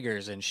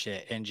tigers and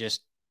shit and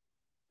just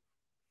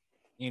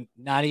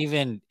not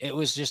even, it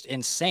was just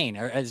insane.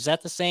 Or is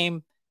that the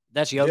same?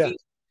 That's Yeah, yogi?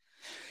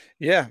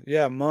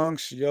 yeah.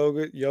 Monks,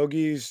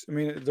 yogis. I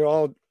mean, they're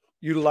all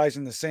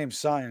utilizing the same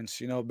science.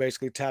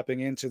 Basically tapping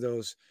into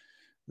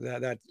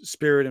that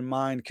spirit and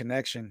mind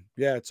connection.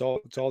 Yeah, it's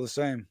all the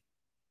same.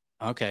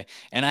 Okay.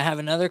 And I have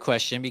another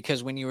question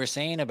because when you were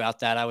saying about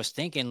that, I was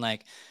thinking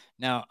like,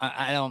 now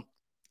I don't,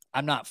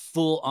 I'm not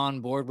full on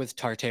board with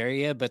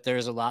Tartaria, but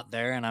there's a lot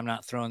there, and I'm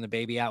not throwing the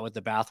baby out with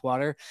the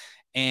bathwater.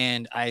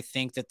 And I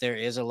think that there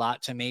is a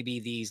lot to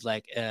maybe these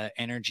like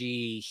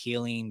energy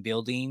healing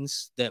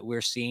buildings that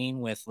we're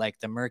seeing with like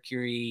the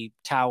Mercury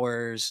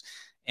towers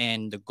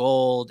and the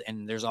gold,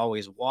 and there's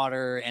always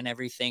water and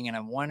everything. And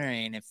I'm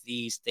wondering if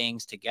these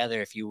things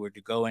together, if you were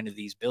to go into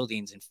these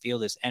buildings and feel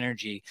this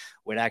energy,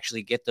 would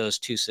actually get those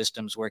two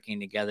systems working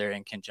together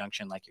in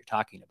conjunction, like you're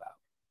talking about.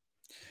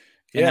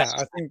 And Yeah,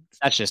 I think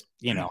that's just,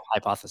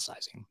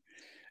 hypothesizing.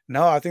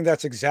 no, I think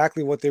that's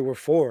exactly what they were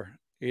for,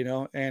 you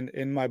know. And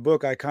in my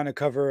book, I kind of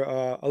cover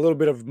a little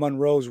bit of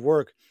Monroe's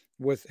work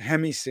with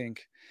hemisync.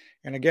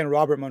 And again,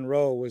 Robert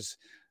Monroe was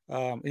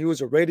he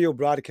was a radio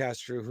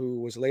broadcaster who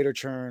was later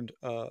turned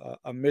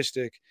a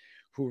mystic,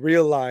 who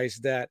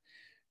realized that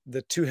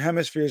the two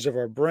hemispheres of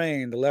our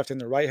brain, the left and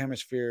the right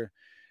hemisphere,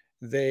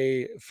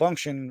 they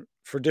function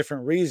for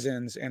different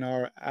reasons and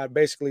are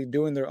basically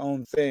doing their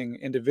own thing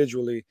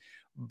individually.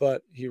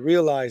 But he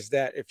realized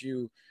that if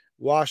you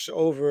wash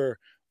over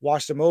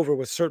wash them over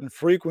with certain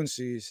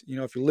frequencies, you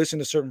know, if you listen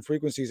to certain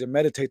frequencies and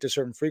meditate to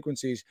certain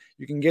frequencies,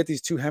 you can get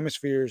these two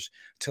hemispheres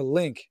to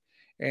link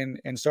and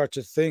start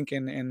to think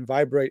and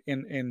vibrate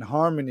in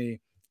harmony.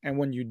 And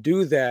when you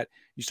do that,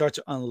 you start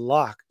to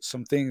unlock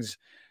some things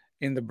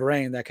in the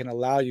brain that can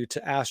allow you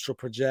to astral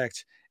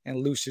project and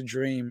lucid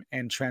dream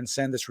and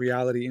transcend this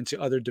reality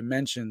into other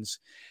dimensions.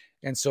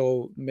 And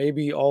so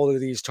maybe all of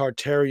these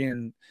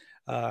Tartarian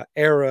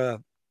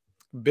era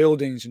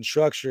buildings and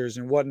structures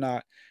and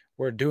whatnot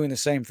were doing the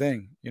same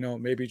thing, you know,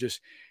 maybe just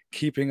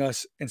keeping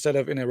us instead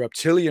of in a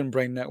reptilian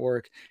brain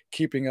network,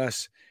 keeping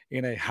us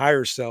in a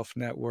higher self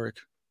network.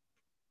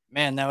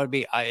 Man, that would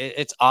be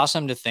it's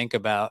awesome to think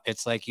about.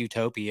 It's like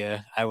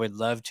utopia. I would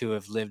love to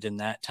have lived in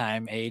that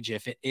time age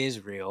if it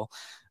is real.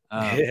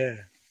 Um, Yeah.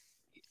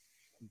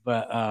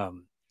 but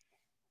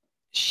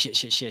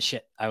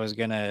shit.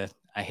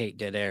 I hate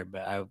dead air,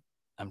 but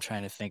I'm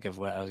trying to think of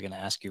what I was gonna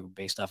ask you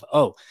based off.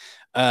 Oh,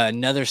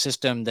 another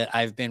system that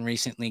I've been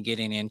recently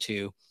getting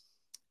into,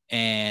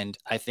 and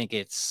I think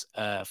it's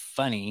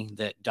funny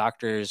that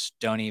doctors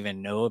don't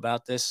even know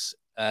about this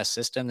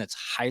system that's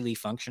highly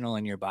functional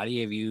in your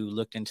body. Have you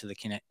looked into the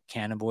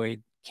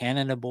cannabinoid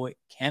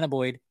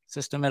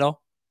system at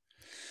all?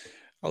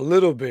 A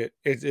little bit.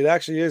 It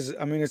actually is.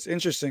 I mean, it's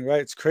interesting,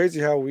 right? It's crazy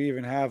how we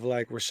even have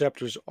like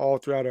receptors all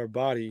throughout our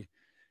body.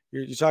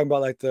 You're talking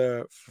about like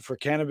for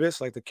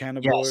cannabis, like the Yes.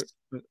 cannabinoid.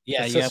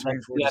 Yeah, That's such a like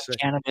strange word you to have say.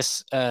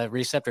 cannabis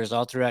receptors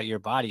all throughout your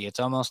body. It's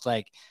almost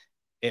like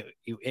it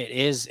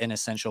is an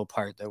essential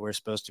part that we're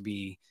supposed to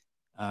be.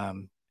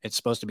 It's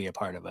supposed to be a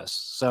part of us.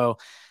 So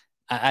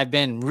I've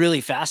been really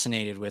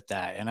fascinated with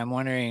that, and I'm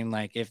wondering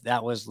like if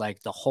that was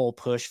like the whole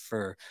push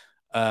for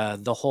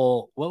the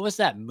whole. What was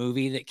that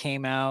movie that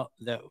came out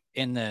that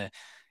in the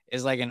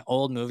is like an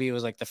old movie? It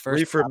was like the first.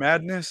 Reefer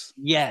madness.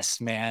 Yes,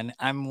 man.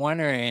 I'm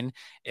wondering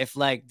if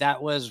like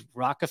that was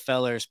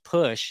Rockefeller's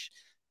push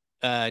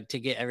to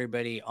get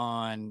everybody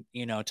on,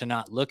 to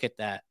not look at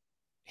that.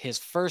 His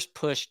first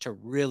push to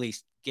really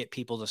get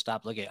people to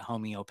stop looking at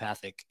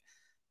homeopathic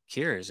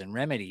cures and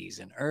remedies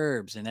and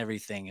herbs and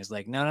everything is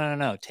like, no, no, no,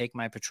 no, take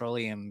my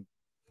petroleum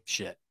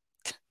shit.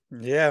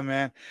 Yeah,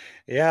 man.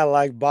 Yeah,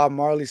 like Bob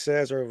Marley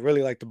says, or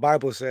really like the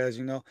Bible says,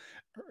 you know,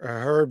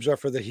 herbs are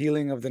for the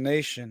healing of the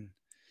nation.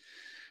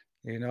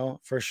 You know,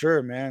 for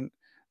sure, man.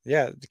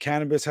 Yeah, the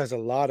cannabis has a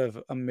lot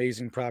of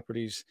amazing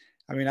properties.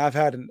 I mean, I've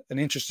had an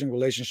interesting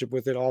relationship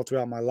with it all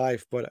throughout my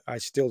life, but I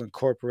still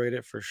incorporate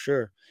it for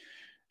sure.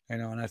 You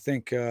know, and I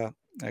think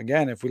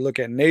again, if we look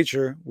at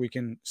nature, we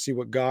can see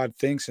what God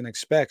thinks and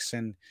expects.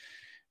 And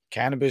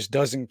cannabis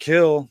doesn't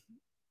kill,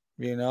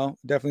 you know,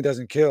 definitely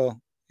doesn't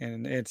kill.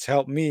 And it's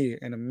helped me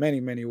in many,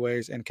 many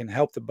ways and can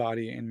help the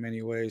body in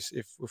many ways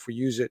if we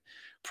use it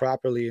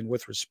properly and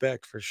with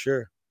respect for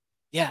sure.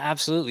 Yeah,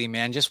 absolutely,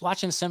 man. Just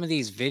watching some of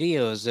these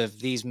videos of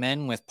these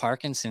men with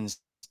Parkinson's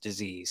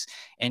disease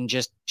and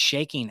just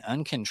shaking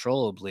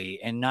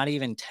uncontrollably and not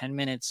even 10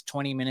 minutes,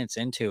 20 minutes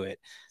into it.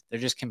 They're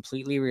just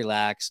completely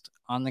relaxed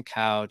on the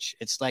couch.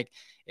 It's like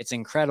it's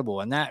incredible.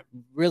 And that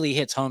really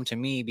hits home to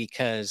me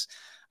because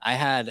I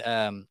had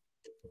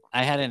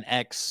I had an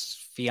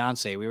ex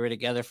fiance. We were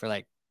together for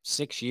like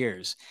 6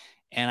 years.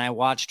 And I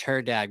watched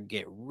her dad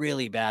get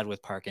really bad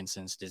with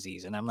Parkinson's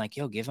disease. And I'm like,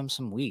 yo, give him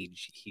some weed.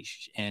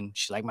 And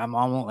she's like, my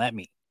mom won't let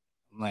me.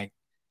 I'm like,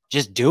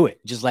 just do it.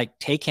 Just like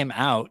take him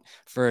out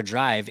for a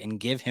drive and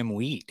give him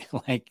weed.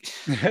 Like,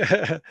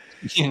 Did,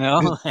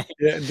 like,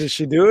 yeah, did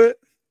she do it?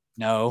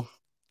 no,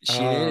 she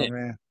Oh didn't.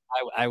 man.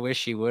 I wish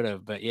she would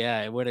have, but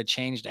yeah, it would have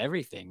changed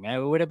everything,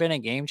 man. It would have been a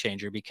game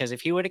changer because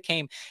if she would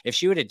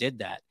have did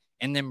that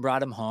and then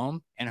brought him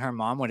home and her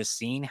mom would have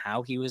seen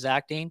how he was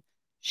acting,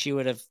 she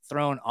would have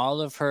thrown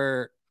all of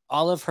her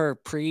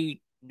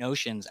pre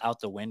notions out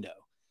the window.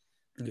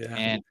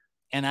 Yeah.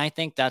 And I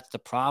think that's the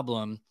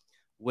problem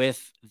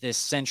with this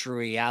central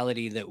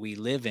reality that we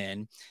live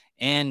in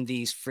and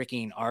these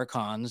freaking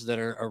archons that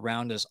are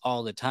around us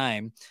all the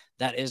time.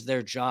 That is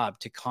their job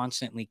to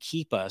constantly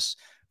keep us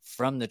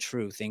from the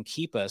truth and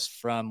keep us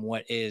from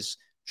what is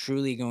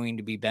truly going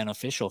to be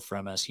beneficial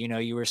from us.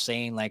 You were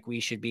saying like we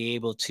should be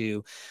able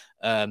to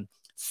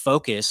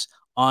focus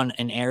on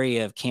an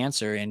area of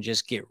cancer and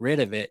just get rid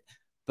of it.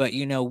 But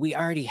we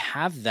already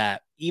have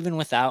that even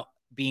without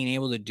being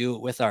able to do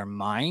it with our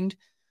mind.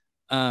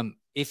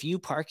 if you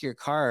park your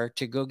car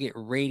to go get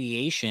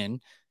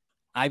radiation,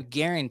 I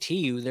guarantee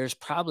you there's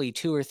probably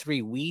 2 or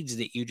 3 weeds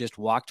that you just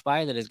walked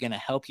by that is gonna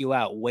help you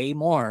out way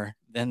more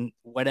than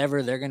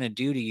whatever they're gonna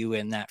do to you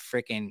in that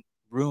freaking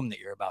room that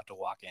you're about to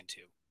walk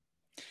into.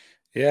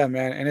 Yeah,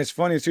 man, and it's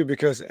funny too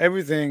because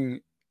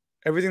everything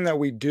that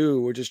we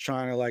do, we're just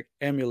trying to like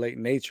emulate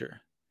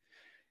nature,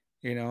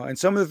 you know. And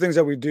some of the things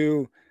that we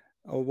do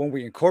when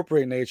we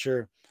incorporate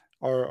nature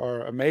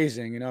are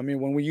amazing. You know, I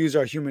mean, when we use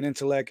our human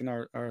intellect and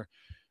our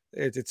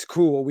it's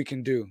cool what we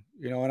can do,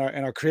 you know.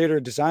 And our creator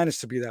designed us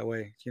to be that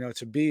way, you know,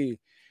 to be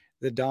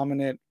the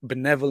dominant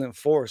benevolent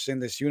force in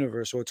this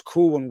universe. So it's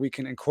cool when we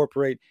can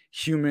incorporate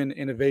human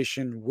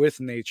innovation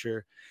with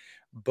nature,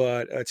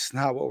 but it's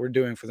not what we're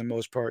doing for the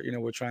most part. You know,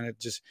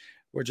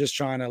 we're just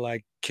trying to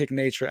like kick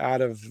nature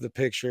out of the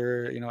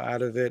picture, you know,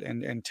 out of it,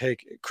 and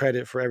take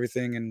credit for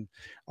everything and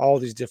all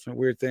these different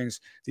weird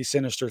things, these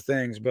sinister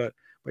things. But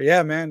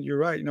yeah, man, you're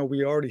right. You know,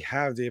 we already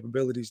have the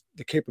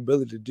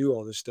capability to do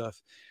all this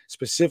stuff,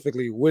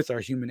 specifically with our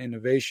human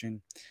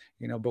innovation,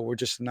 you know, but we're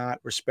just not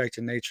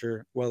respecting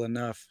nature well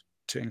enough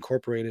to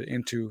incorporate it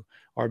into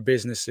our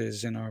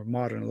businesses and our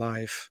modern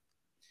life.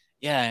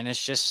 Yeah, and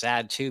it's just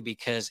sad too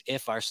because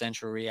if our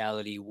central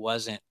reality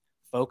wasn't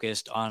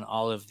focused on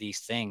all of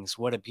these things,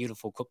 what a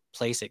beautiful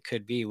place it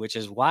could be, which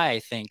is why I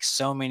think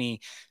so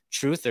many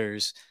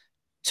truthers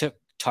took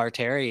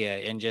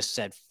Tartaria and just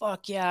said,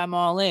 "Fuck yeah, I'm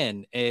all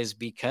in," is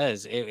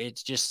because it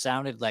just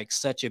sounded like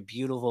such a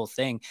beautiful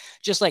thing.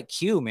 Just like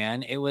Q,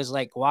 man. It was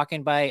like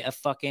walking by a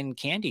fucking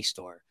candy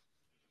store.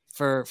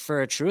 For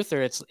a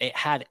truther, it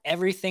had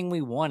everything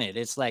we wanted.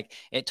 It's like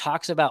it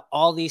talks about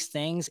all these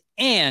things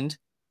and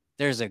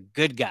there's a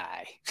good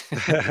guy.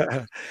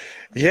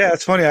 Yeah,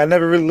 it's funny. I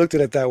never really looked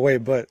at it that way,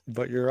 but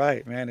you're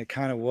right, man. It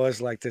kind of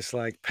was like this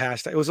like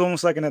past. It was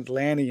almost like an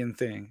Atlantean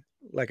thing,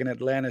 like an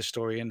Atlantis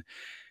story. And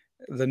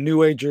the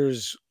New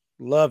Agers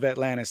love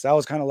Atlantis. That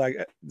was kind of like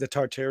the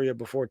Tartaria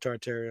before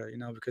Tartaria, you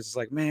know, because it's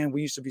like, man,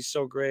 we used to be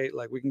so great.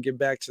 Like we can get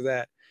back to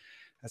that.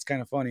 That's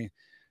kind of funny.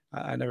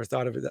 I never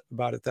thought of it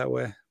about it that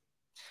way.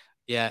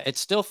 Yeah, it's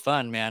still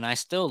fun, man. I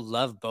still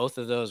love both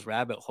of those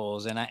rabbit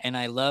holes, and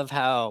I love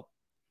how,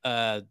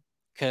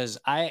 because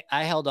I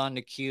held on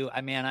to Q.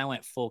 I mean, I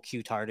went full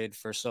Q-tarded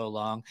for so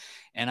long,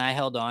 and I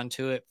held on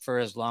to it for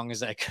as long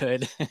as I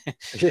could.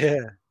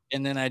 Yeah.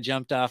 And then I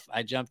jumped off,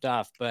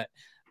 but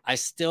I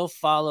still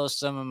follow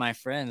some of my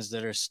friends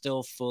that are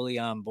still fully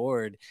on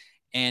board,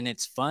 and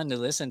it's fun to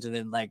listen to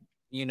them. Like,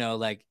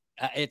 like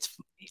it's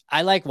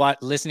I like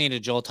what listening to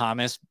Joel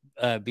Thomas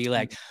be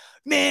like,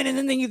 man, and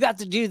then you got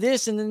to do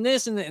this and then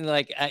this, and then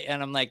like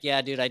and I'm like,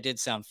 yeah, dude, I did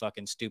sound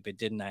fucking stupid,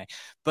 didn't I?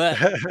 But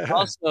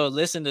also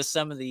listen to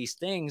some of these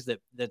things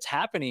that's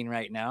happening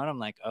right now, and I'm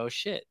like, oh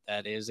shit,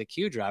 that is a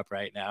Q drop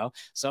right now.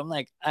 So I'm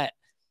like,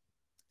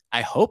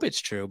 I hope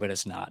it's true, but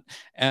it's not.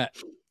 Uh,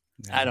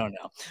 I Yeah. don't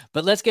know.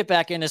 But let's get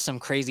back into some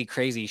crazy,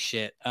 crazy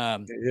shit.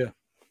 Yeah.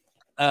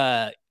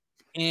 Uh,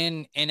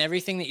 in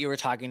everything that you were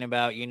talking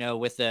about,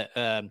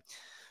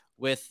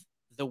 with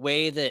the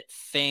way that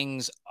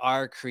things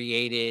are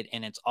created,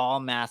 and it's all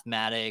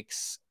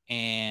mathematics,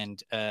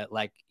 and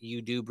like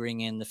you do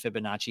bring in the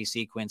Fibonacci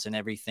sequence and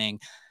everything.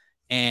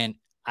 And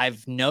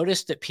I've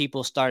noticed that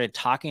people started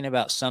talking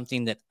about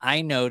something that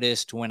I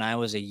noticed when I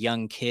was a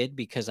young kid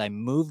because I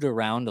moved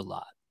around a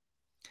lot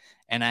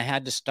and I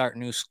had to start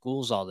new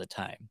schools all the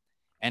time.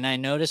 And I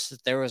noticed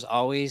that there was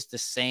always the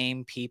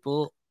same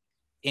people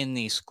in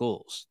these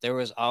schools. There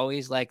was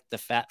always like the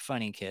fat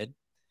funny kid,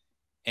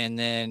 and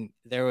then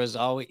there was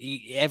always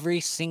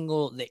every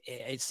single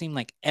it seemed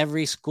like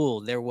every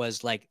school there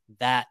was like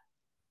that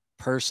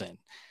person.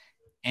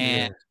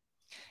 And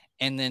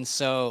Yeah. and then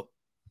so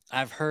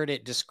I've heard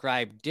it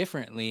described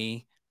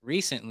differently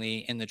recently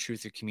in the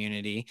truther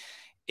community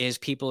is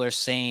people are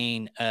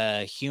saying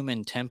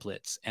human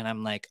templates, and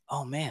I'm like,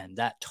 oh man,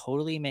 that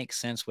totally makes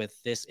sense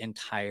with this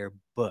entire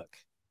book.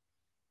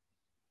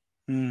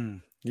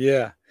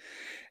 Yeah.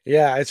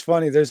 Yeah, it's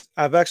funny.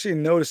 I've actually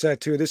noticed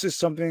that too. This is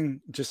something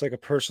just like a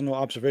personal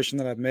observation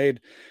that I've made,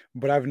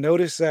 but I've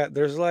noticed that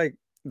there's like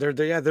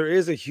yeah, there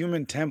is a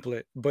human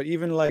template, but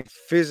even like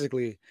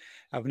physically,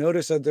 I've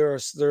noticed that there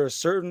are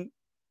certain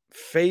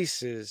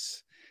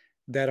faces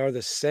that are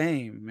the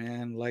same,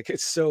 man. Like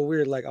it's so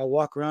weird. Like I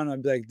walk around and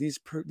I'd be like,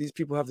 these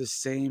people have the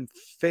same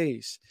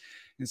face.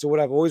 And so what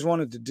I've always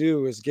wanted to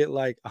do is get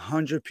like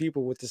 100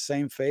 people with the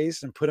same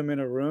face and put them in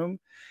a room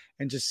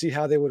and just see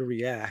how they would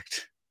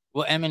react.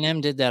 Well,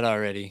 Eminem did that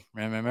already,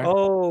 remember?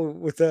 Oh,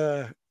 with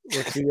the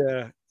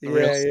The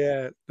real yeah,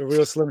 yeah, the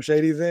real Slim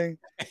Shady thing?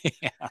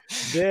 yeah.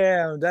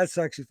 Damn, that's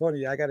actually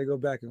funny. I gotta go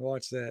back and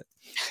watch that.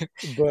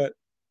 But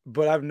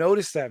but I've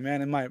noticed that,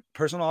 man, in my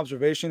personal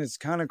observation, it's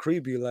kinda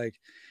creepy,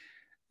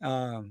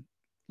 um,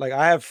 like,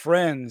 I have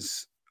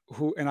friends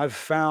who and I've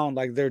found,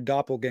 like, they're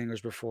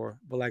doppelgangers before,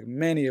 but, like,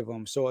 many of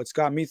them. So it's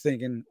got me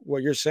thinking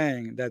what you're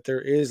saying, that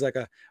there is, like,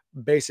 a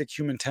basic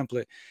human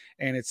template,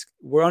 and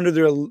we're under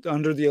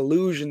the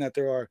illusion that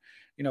there are,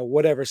 you know,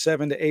 whatever,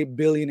 7 to 8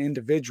 billion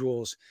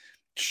individuals.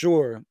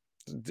 Sure,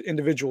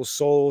 individual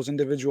souls,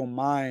 individual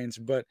minds,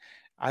 but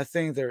I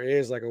think there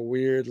is like a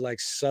weird like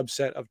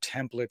subset of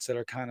templates that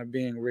are kind of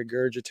being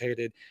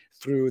regurgitated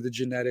through the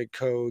genetic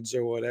codes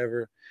or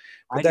whatever.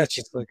 I But do that's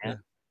too, just like man. a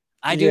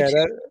I do yeah, too,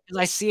 that because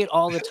I see it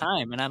all the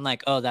time, and I'm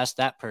like, "Oh, that's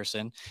that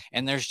person,"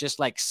 and there's just,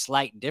 like,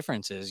 slight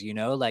differences, you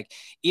know? Like,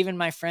 even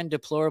my friend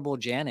Deplorable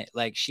Janet,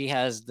 like, she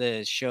has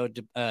the show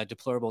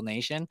Deplorable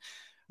Nation.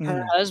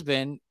 Her mm.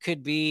 husband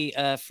could be,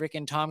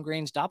 freaking Tom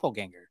Green's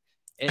doppelganger.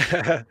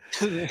 It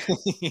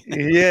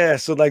Yeah,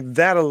 so like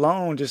that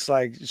alone just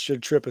like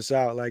should trip us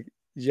out. Like,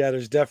 yeah,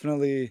 there's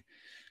definitely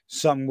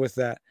something with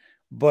that.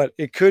 But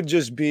it could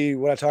just be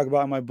what I talk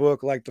about in my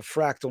book, like the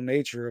fractal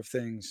nature of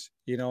things,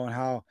 and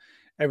how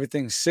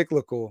everything's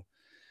cyclical.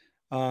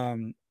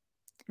 Um,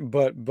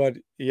 but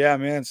yeah,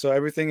 man. So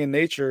everything in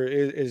nature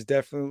is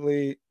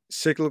definitely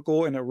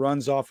cyclical and it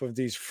runs off of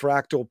these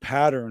fractal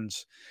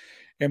patterns.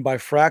 And by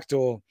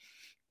fractal,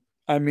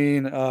 I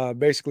mean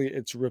basically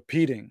it's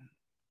repeating.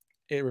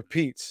 It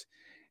repeats.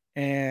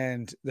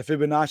 And the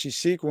Fibonacci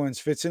sequence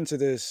fits into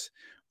this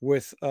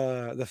with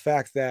the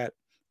fact that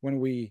when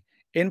we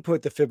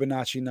input the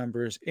Fibonacci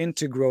numbers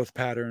into growth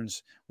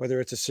patterns, whether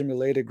it's a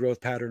simulated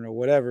growth pattern or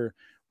whatever,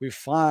 we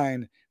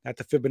find that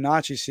the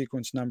Fibonacci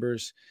sequence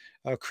numbers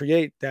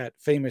create that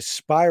famous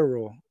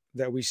spiral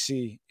that we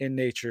see in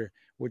nature,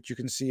 which you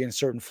can see in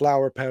certain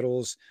flower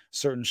petals,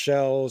 certain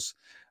shells,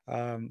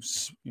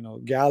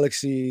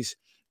 galaxies,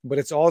 but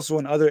it's also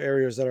in other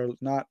areas that are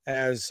not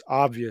as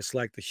obvious,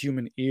 like the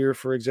human ear,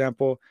 for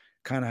example,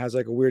 kind of has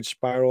like a weird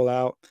spiral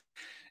out.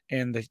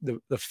 And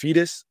the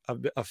fetus,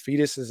 a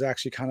fetus is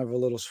actually kind of a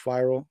little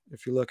spiral.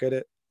 If you look at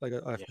it, like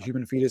a Yeah.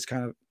 human fetus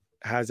kind of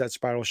has that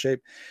spiral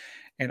shape.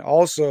 And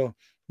also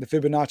the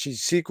Fibonacci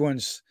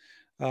sequence,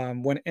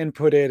 when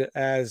inputted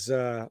as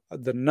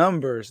the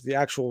numbers, the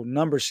actual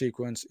number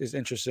sequence is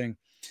interesting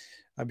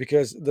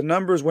because the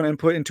numbers, when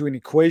input into an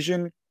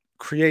equation,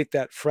 create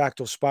that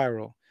fractal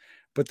spiral.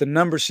 But the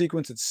number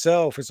sequence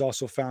itself is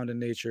also found in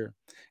nature.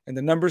 And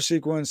the number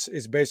sequence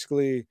is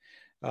basically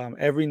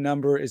every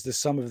number is the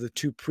sum of the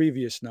two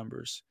previous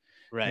numbers.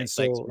 And Right, like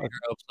so, 0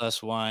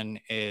 plus 1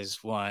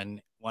 is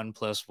 1, 1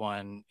 plus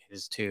 1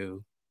 is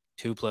 2,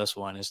 2 plus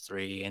 1 is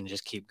 3, and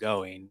just keep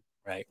going,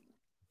 right?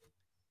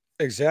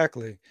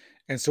 exactly.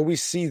 And so we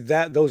see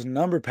that those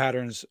number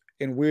patterns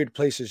in weird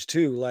places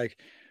too. Like,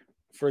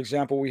 for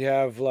example, we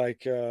have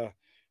like, you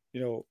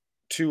know,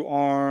 two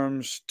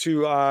arms,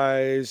 two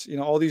eyes,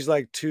 all these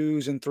like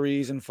twos and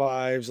threes and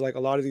fives, like a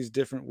lot of these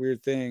different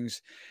weird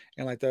things.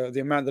 And like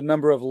the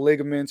number of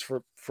ligaments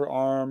for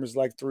arm is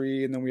like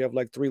three, and then we have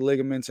like three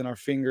ligaments in our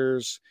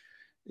fingers,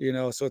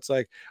 so it's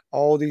like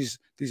all these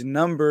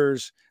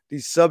numbers,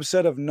 these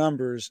subset of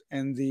numbers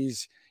and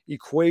these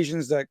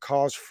equations that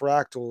cause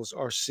fractals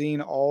are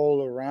seen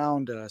all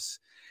around us.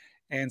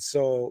 And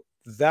so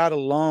that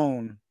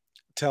alone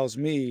tells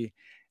me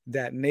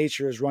that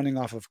nature is running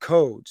off of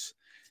codes.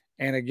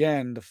 And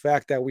again, the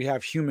fact that we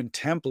have human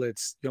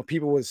templates,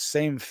 people with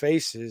same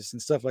faces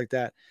and stuff like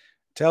that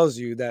tells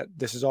you that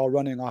this is all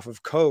running off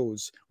of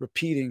codes,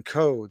 repeating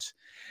codes.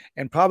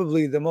 And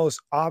probably the most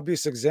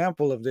obvious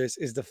example of this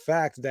is the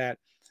fact that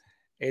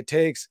it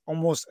takes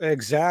almost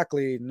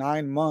exactly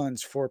 9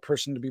 months for a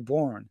person to be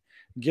born,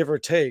 give or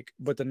take,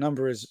 but the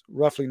number is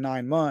roughly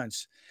 9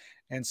 months.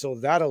 And so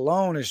that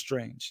alone is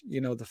strange.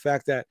 The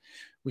fact that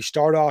we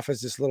start off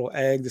as this little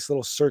egg, this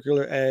little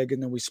circular egg,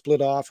 and then we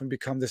split off and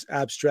become this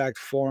abstract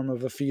form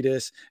of a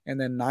fetus. And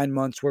then 9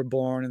 months we're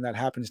born, and that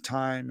happens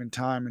time and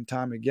time and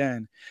time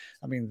again.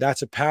 I mean,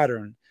 that's a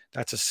pattern,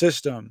 that's a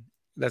system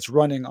that's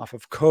running off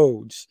of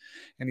codes.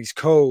 And these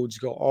codes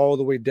go all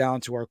the way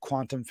down to our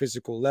quantum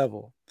physical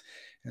level.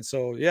 And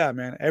so, yeah,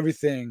 man,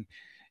 everything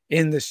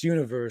in this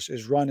universe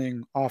is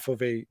running off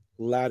of a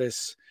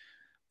lattice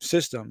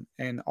system,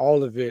 and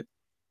all of it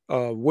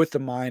with the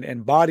mind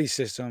and body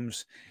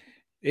systems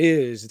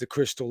is the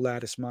crystal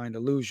lattice mind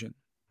illusion.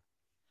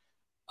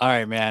 All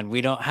right, man,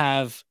 we don't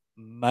have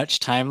much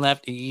time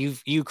left.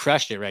 You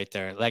crushed it right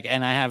there. Like,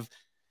 and I have,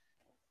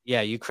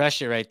 yeah, you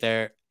crushed it right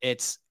there.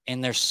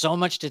 And there's so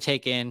much to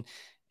take in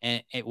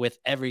and with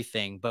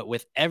everything, but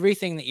with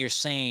everything that you're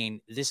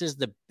saying, this is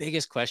the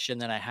biggest question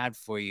that I had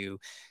for you.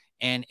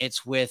 And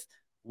it's with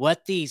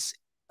what these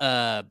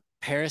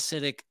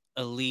parasitic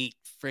elite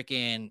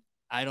freaking,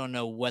 I don't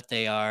know what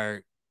they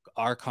are,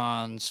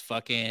 archons,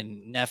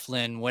 fucking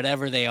Nephilim,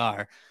 whatever they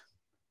are.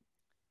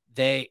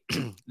 They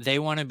they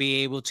want to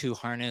be able to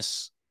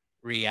harness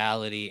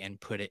reality and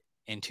put it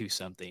into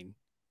something.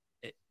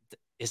 It-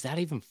 Is that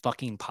even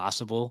fucking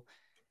possible?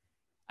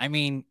 I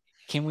mean,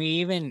 can we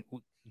even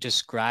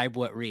describe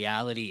what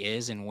reality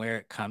is and where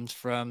it comes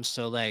from?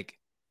 So, like,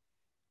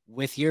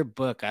 with your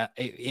book,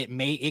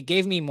 it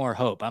gave me more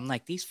hope. I'm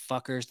like, these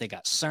fuckers, they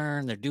got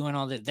CERN, they're doing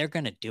all that, they're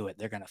gonna do it,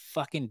 they're gonna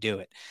fucking do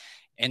it.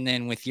 And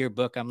then with your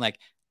book, I'm like,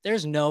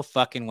 there's no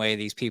fucking way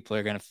these people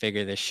are gonna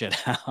figure this shit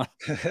out.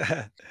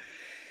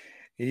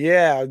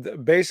 Yeah,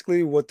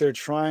 basically what they're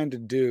trying to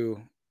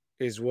do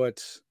is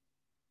what,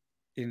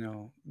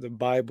 the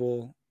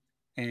Bible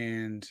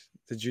and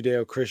the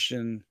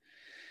Judeo-Christian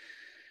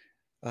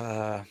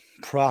uh,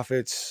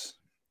 prophets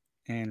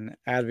and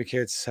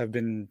advocates have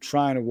been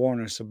trying to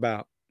warn us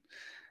about.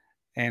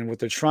 And what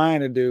they're trying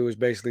to do is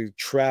basically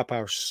trap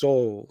our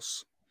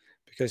souls,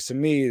 because to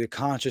me, the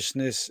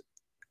consciousness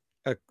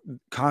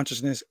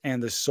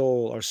and the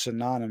soul are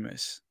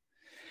synonymous.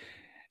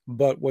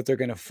 But what they're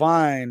going to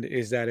find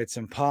is that it's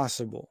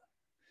impossible.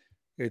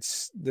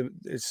 It's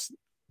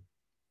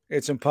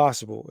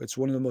impossible. It's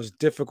one of the most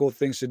difficult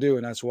things to do,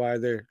 and that's why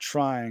they're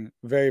trying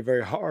very,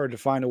 very hard to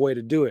find a way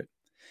to do it.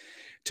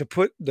 To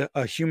put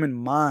a human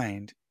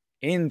mind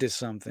into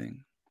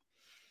something,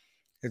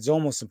 it's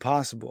almost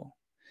impossible.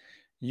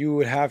 You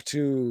would have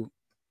to,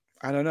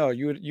 I don't know,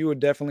 you would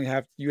definitely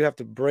have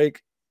to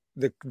break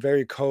the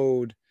very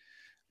code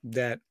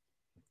that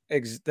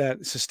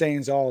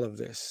sustains all of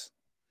this.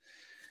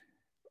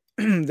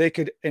 They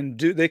could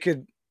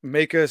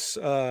make us,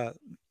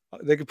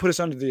 they could put us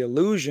under the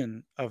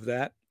illusion of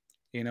that,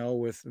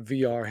 with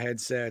VR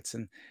headsets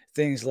and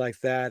things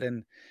like that,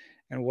 and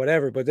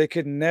whatever, but they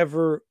could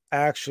never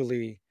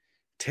actually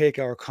take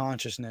our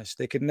consciousness.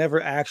 They could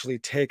never actually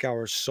take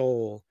our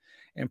soul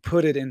and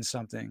put it in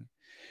something.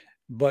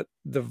 But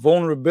the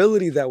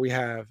vulnerability that we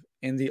have,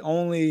 and the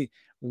only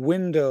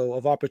window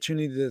of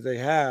opportunity that they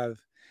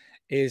have,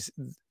 is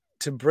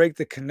to break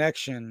the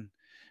connection,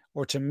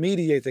 or to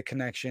mediate the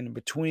connection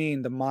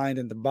between the mind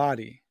and the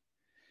body.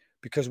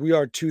 Because we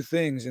are two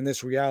things in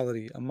this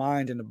reality, a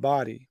mind and a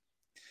body.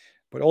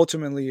 But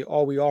ultimately,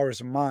 all we are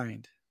is a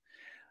mind.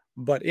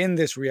 But in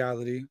this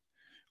reality,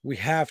 we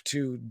have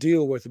to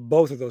deal with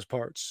both of those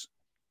parts.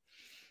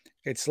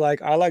 It's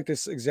like, I like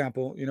this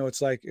example,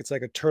 it's like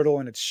a turtle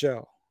in its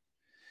shell.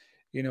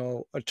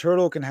 A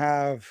turtle can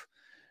have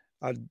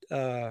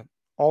a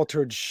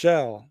altered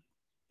shell,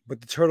 but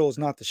the turtle is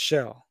not the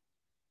shell.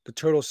 The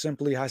turtle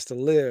simply has to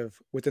live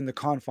within the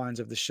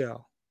confines of the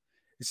shell.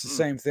 It's the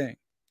same thing.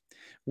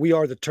 We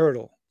are the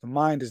turtle. The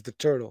mind is the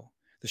turtle.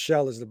 The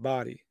shell is the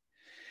body.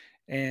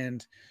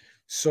 And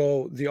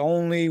so the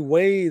only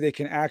way they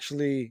can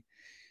actually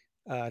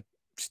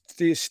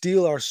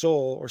steal our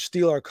soul or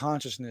steal our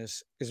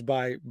consciousness is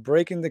by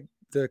breaking the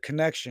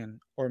connection,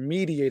 or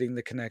mediating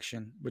the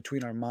connection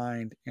between our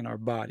mind and our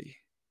body.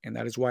 And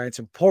that is why it's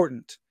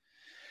important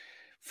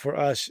for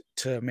us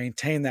to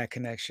maintain that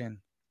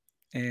connection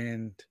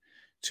and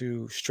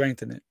to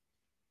strengthen it.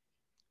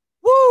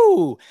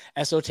 Woo!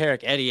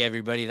 Esoteric Eddie,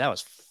 everybody. That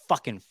was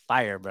fucking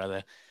fire,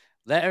 brother.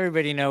 Let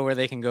everybody know where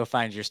they can go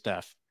find your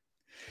stuff.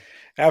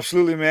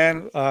 Absolutely,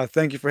 man.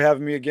 Thank you for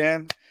having me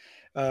again.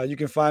 You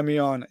can find me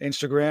on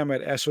Instagram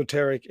at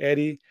Esoteric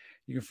Eddie.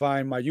 You can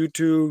find my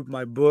YouTube,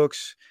 my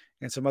books,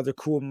 and some other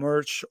cool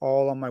merch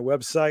all on my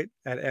website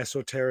at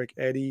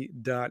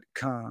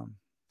esotericeddie.com.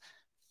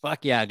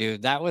 Fuck yeah,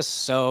 dude. That was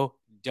so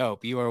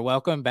dope. You are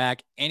welcome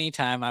back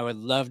anytime. I would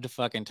love to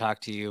fucking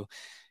talk to you.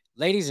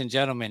 Ladies and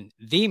gentlemen,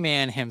 the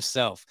man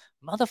himself,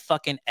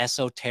 motherfucking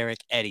Esoteric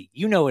Eddie.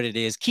 You know what it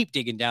is. Keep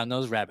digging down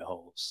those rabbit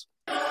holes.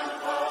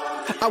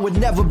 I would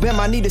never bend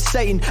my knee to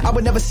Satan. I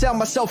would never sell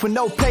myself for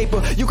no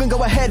paper. You can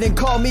go ahead and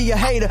call me a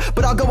hater,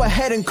 but I'll go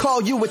ahead and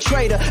call you a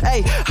traitor.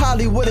 Hey,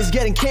 Hollywood is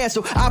getting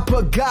canceled. I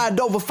put God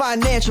over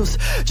financials.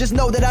 Just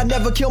know that I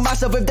never kill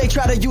myself if they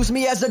try to use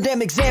me as a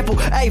damn example.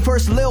 Hey,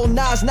 first Lil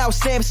Nas, now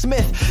Sam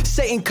Smith.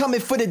 Satan coming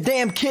for the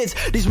damn kids.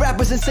 These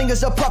rappers and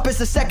singers are puppets.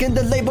 The second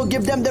the label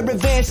give them their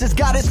advances,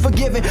 God is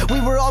forgiven.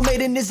 We were all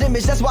made in his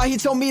image. That's why he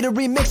told me to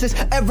remix this.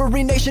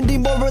 Every nation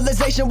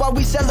demoralization while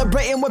we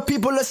celebrating when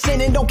people are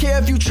sinning. Don't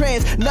care if you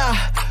trans. Nah,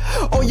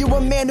 or you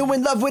a man who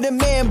in love with a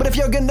man. But if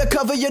you're gonna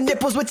cover your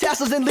nipples with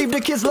tassels and leave the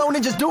kids alone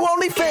and just do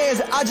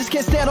OnlyFans, I just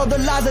can't stand all the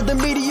lies that the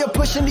media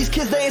pushing. These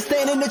kids, they ain't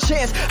standing a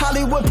chance.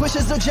 Hollywood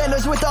pushes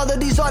agendas with all of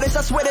these artists.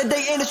 I swear that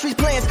they industry's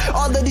plans.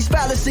 All of these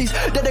fallacies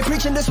that they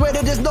preaching, this way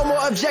that there's no more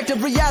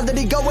objective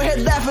reality. Go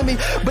ahead, laugh at me,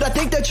 but I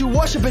think that you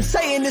worshiping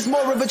Satan is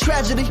more of a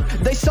tragedy.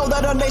 They sold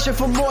out our nation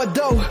for more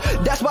dough.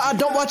 That's why I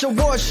don't watch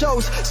award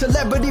shows.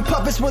 Celebrity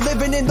puppets, we're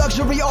living in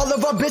luxury. All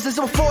of our business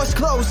will force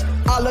closed.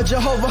 Allah,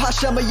 Jehovah,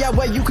 Hashem,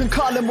 Yahweh, you can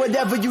call him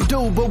whatever you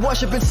do, but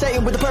worshiping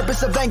Satan with the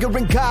purpose of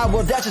angering God,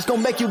 well, that's just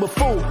gonna make you a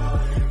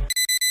fool.